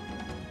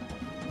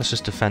 Let's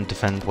just defend,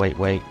 defend, wait,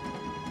 wait.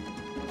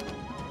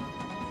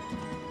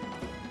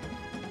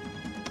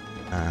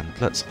 And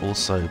let's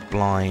also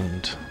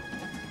blind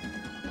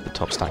the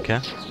top stack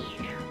here.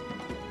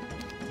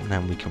 And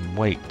then we can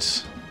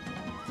wait.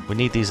 We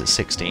need these at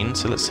 16,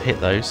 so let's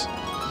hit those.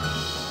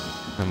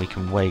 Then we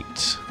can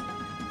wait.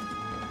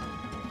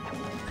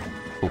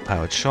 Full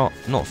powered shot.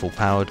 Not full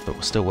powered,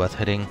 but still worth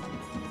hitting.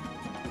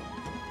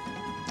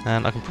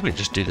 And I can probably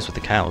just do this with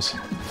the cows.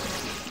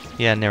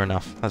 Yeah, near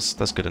enough.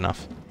 That's good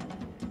enough.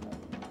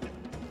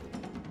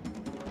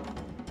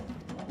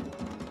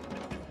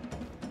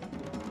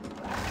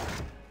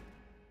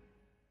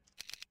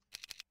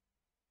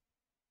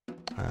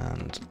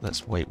 And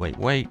let's wait, wait,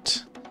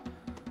 wait.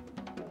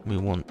 We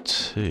want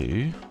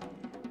to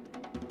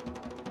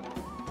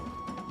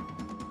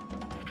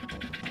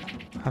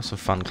have some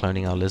fun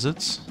cloning our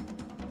lizards.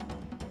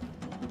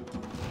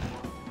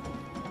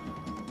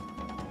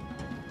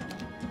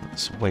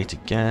 Let's wait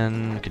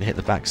again. We can hit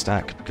the back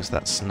stack because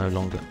that's no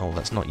longer... Oh,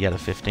 that's not yet a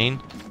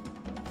 15.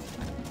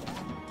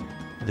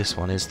 This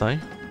one is, though.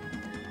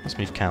 Let's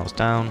move cows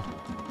down.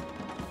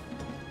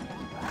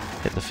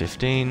 Hit the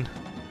 15.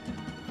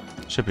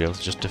 Should be able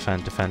to just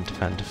defend, defend,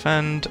 defend,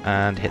 defend,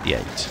 and hit the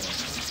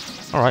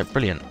 8. Alright,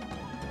 brilliant.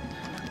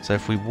 So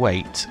if we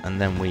wait, and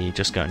then we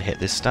just go and hit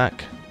this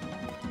stack...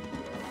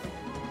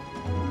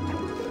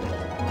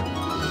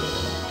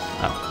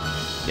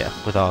 Oh, yeah,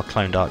 with our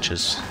cloned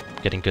archers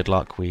getting good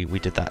luck, we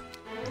did that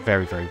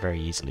very, very, very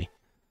easily.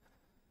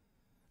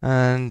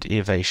 And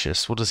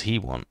Evacious, what does he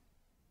want?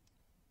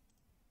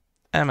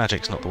 Air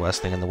magic's not the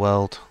worst thing in the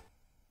world.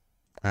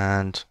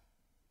 And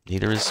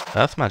neither is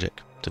earth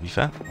magic, to be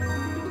fair.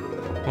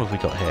 What have we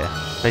got here?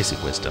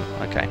 Basic wisdom,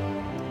 okay.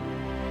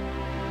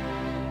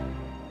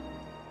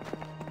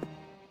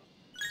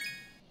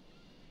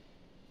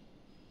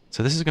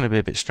 So this is going to be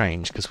a bit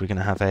strange, because we're going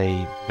to have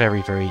a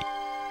very, very...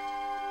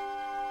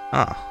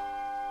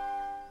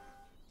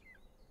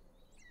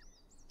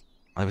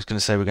 I was going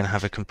to say we're going to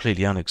have a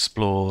completely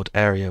unexplored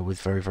area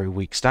with very, very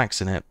weak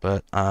stacks in it,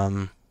 but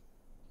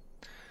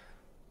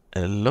it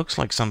looks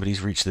like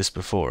somebody's reached this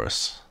before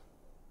us.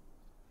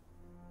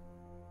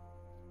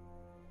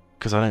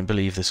 Because I don't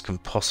believe this can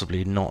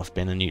possibly not have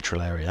been a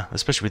neutral area,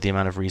 especially with the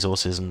amount of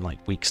resources and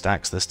like weak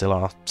stacks there still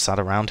are sat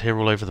around here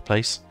all over the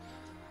place.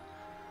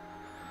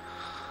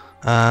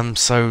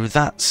 So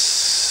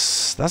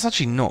that's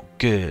actually not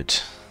good.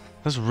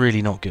 That's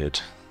really not good.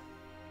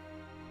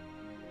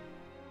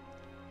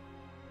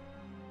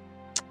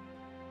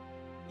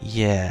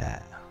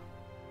 Yeah.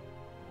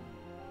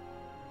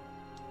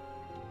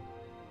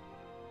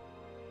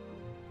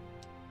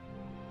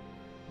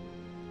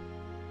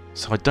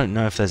 So I don't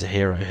know if there's a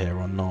hero here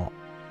or not.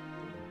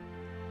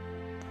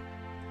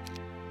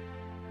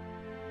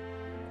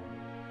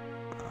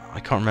 I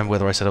can't remember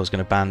whether I said I was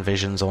going to ban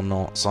visions or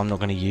not, so I'm not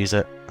going to use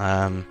it.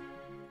 I'm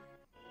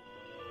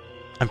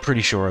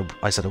pretty sure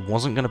I said I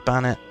wasn't going to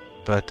ban it,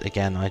 but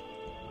again, I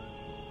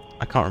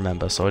I can't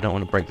remember, so I don't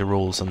want to break the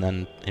rules and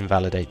then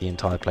invalidate the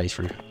entire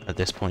playthrough at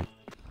this point.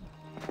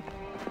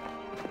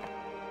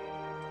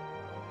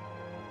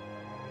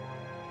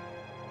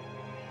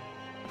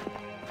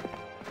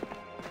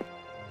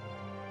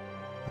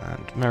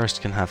 And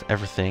Merist can have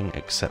everything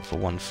except for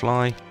one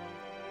fly.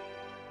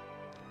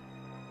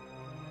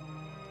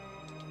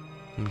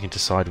 And we can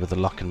decide whether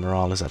luck and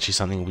morale is actually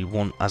something we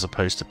want as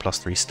opposed to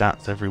 +3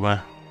 stats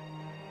everywhere.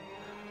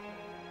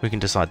 We can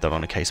decide that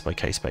on a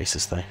case-by-case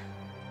basis though.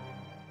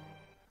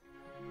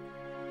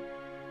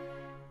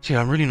 So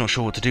yeah, I'm really not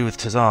sure what to do with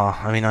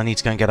Tazar. I mean, I need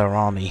to go and get our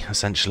army,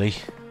 essentially,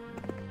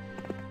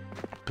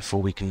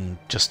 before we can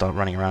just start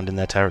running around in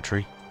their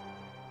territory.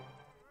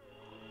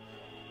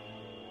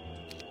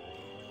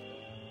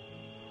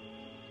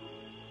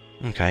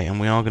 Okay, and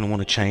we are going to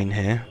want to chain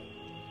here.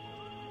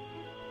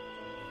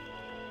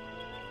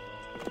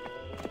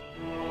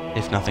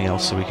 If nothing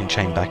else, so we can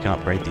chain back and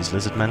upgrade these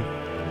lizard men.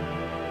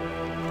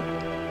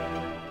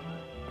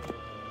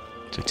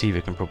 So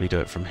Tiva can probably do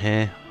it from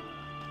here.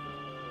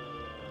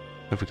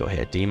 What have we got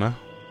here? Dima.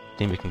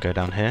 Dima can go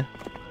down here.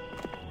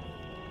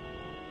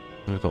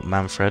 And we've got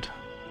Manfred.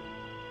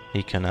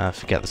 He can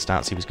forget the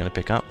stats he was going to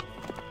pick up.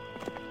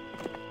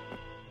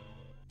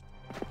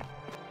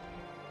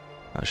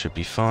 That should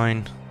be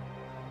fine.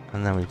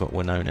 And then we've got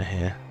Winona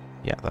here.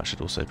 Yeah, that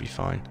should also be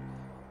fine.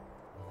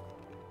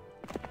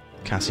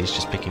 Cassie's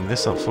just picking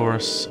this up for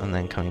us, and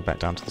then coming back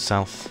down to the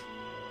south.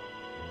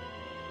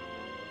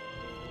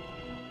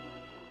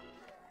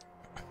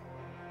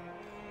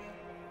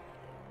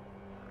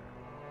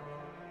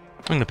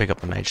 I'm going to pick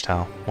up the Mage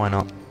Tower. Why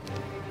not?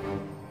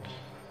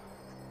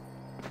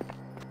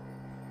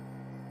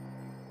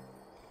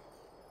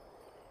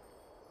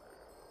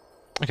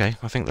 Okay,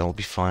 I think that'll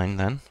be fine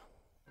then.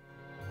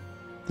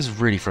 This is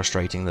really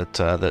frustrating that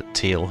that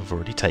Teal have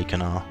already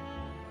taken our...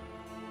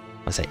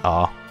 I say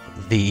our...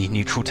 the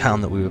neutral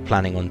town that we were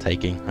planning on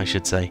taking, I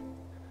should say.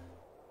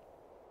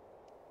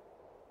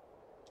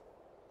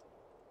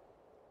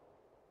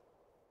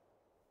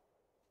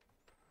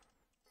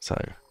 So,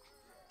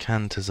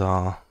 can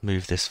Tazar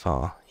move this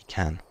far? He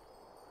can.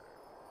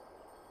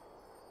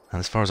 And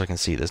as far as I can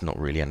see, there's not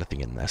really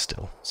anything in there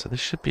still. So this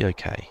should be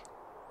okay.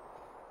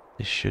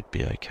 This should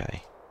be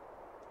okay.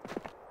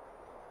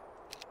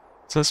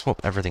 So let's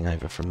swap everything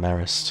over from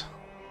Merist.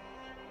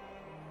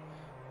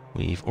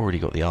 We've already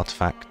got the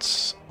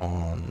artifacts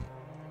on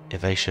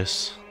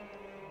Evacious.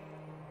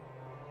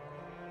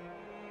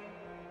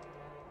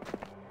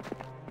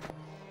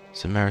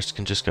 So Merist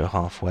can just go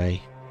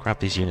halfway, grab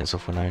these units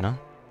off Winona.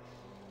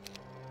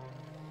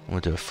 And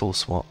we'll do a full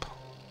swap.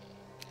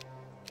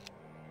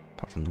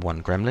 Apart from the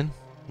one gremlin.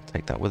 We'll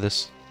take that with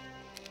us.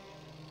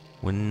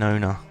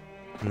 Winona.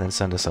 And then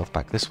send herself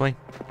back this way.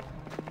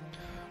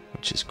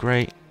 Which is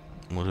great.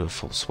 And we'll do a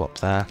full swap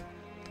there.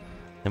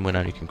 Then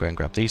Winona can go and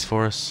grab these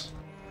for us.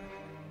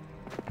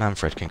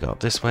 Manfred can go up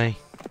this way.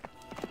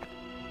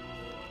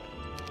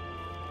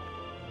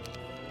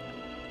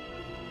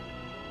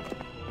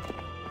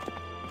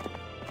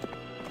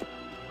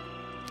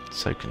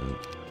 So can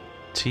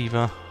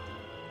Tiva.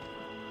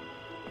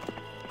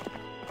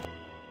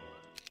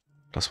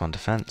 +1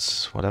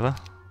 defense, whatever.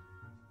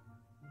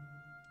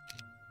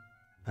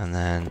 And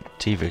then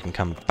Tiva can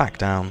come back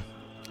down,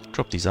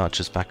 drop these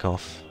archers back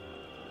off.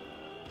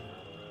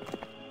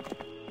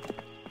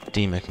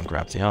 Dima can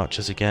grab the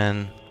archers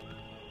again.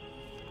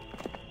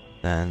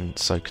 Then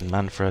so can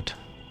Manfred.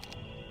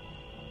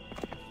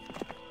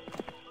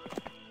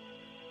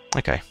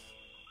 Okay.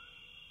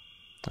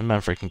 And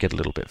Manfred can get a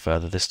little bit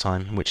further this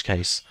time, in which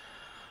case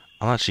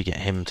I'll actually get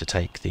him to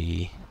take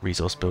the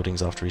resource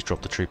buildings after he's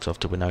dropped the troops off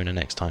to Winona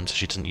next time, so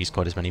she doesn't use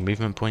quite as many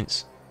movement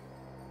points.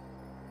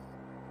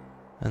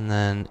 And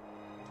then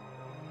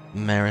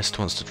Merist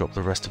wants to drop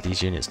the rest of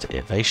these units to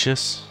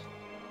Evacious.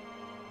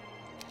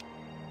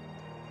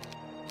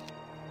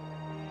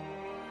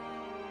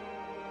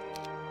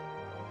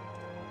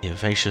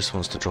 Evacious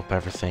wants to drop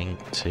everything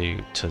to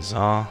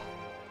Tazar,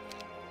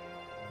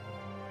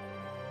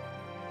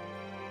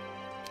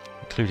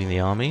 including the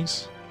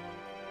armies.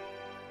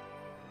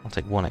 I'll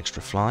take one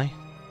extra fly.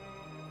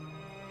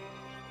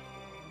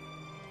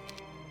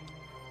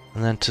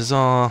 And then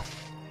Tazar,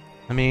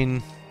 I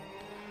mean,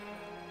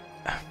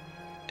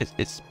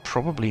 it's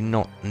probably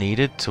not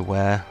needed to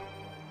wear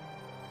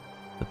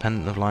the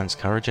Pendant of Lion's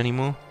Courage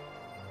anymore.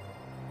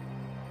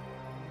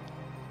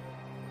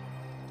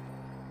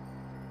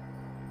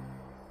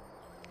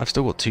 I've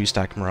still got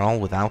 2-stack morale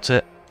without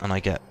it, and I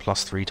get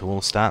 +3 to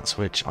all stats,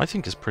 which I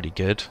think is pretty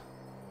good.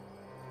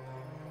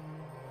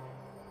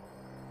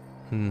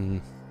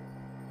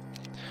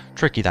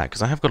 Tricky that,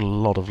 because I have got a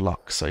lot of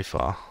luck so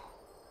far.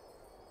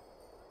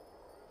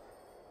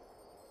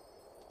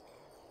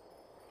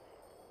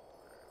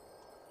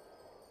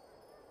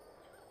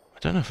 I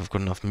don't know if I've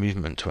got enough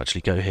movement to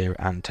actually go here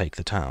and take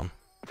the town.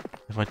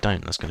 If I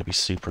don't, that's going to be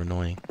super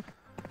annoying.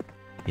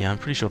 Yeah, I'm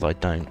pretty sure that I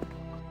don't.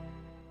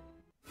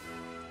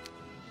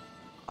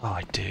 Oh,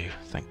 I do.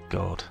 Thank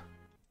God.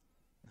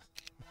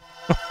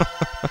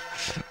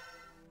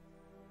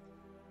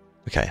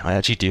 Okay, I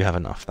actually do have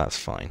enough. That's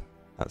fine.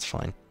 That's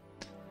fine.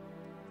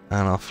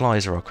 And our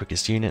flies are our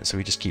quickest unit, so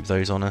we just keep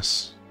those on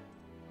us.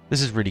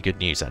 This is really good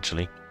news,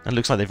 actually. It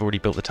looks like they've already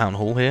built the town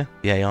hall here,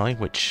 the AI,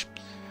 which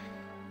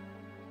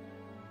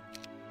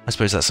I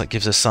suppose that's like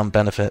gives us some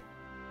benefit.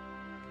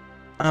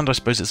 And I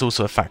suppose it's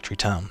also a factory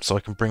town, so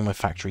I can bring my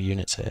factory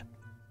units here,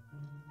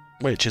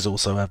 which is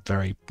also a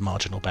very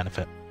marginal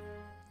benefit.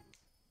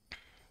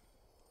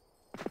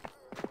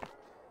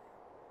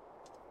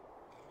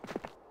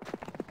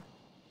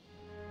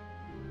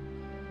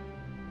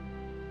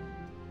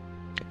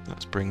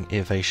 Let's bring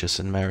Eovacius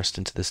and Merist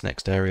into this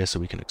next area so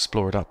we can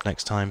explore it up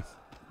next time.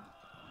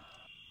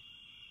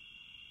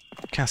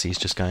 Cassie's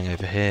just going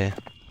over here.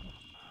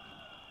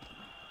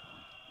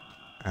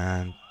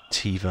 And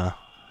Tiva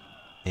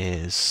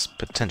is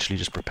potentially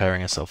just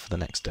preparing herself for the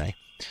next day.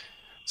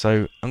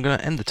 So I'm going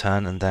to end the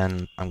turn and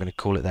then I'm going to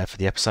call it there for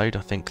the episode.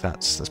 I think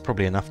that's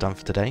probably enough done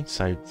for today.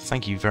 So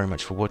thank you very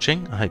much for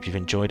watching. I hope you've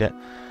enjoyed it.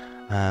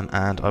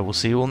 And I will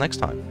see you all next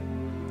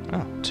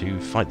time. To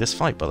fight this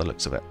fight by the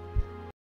looks of it.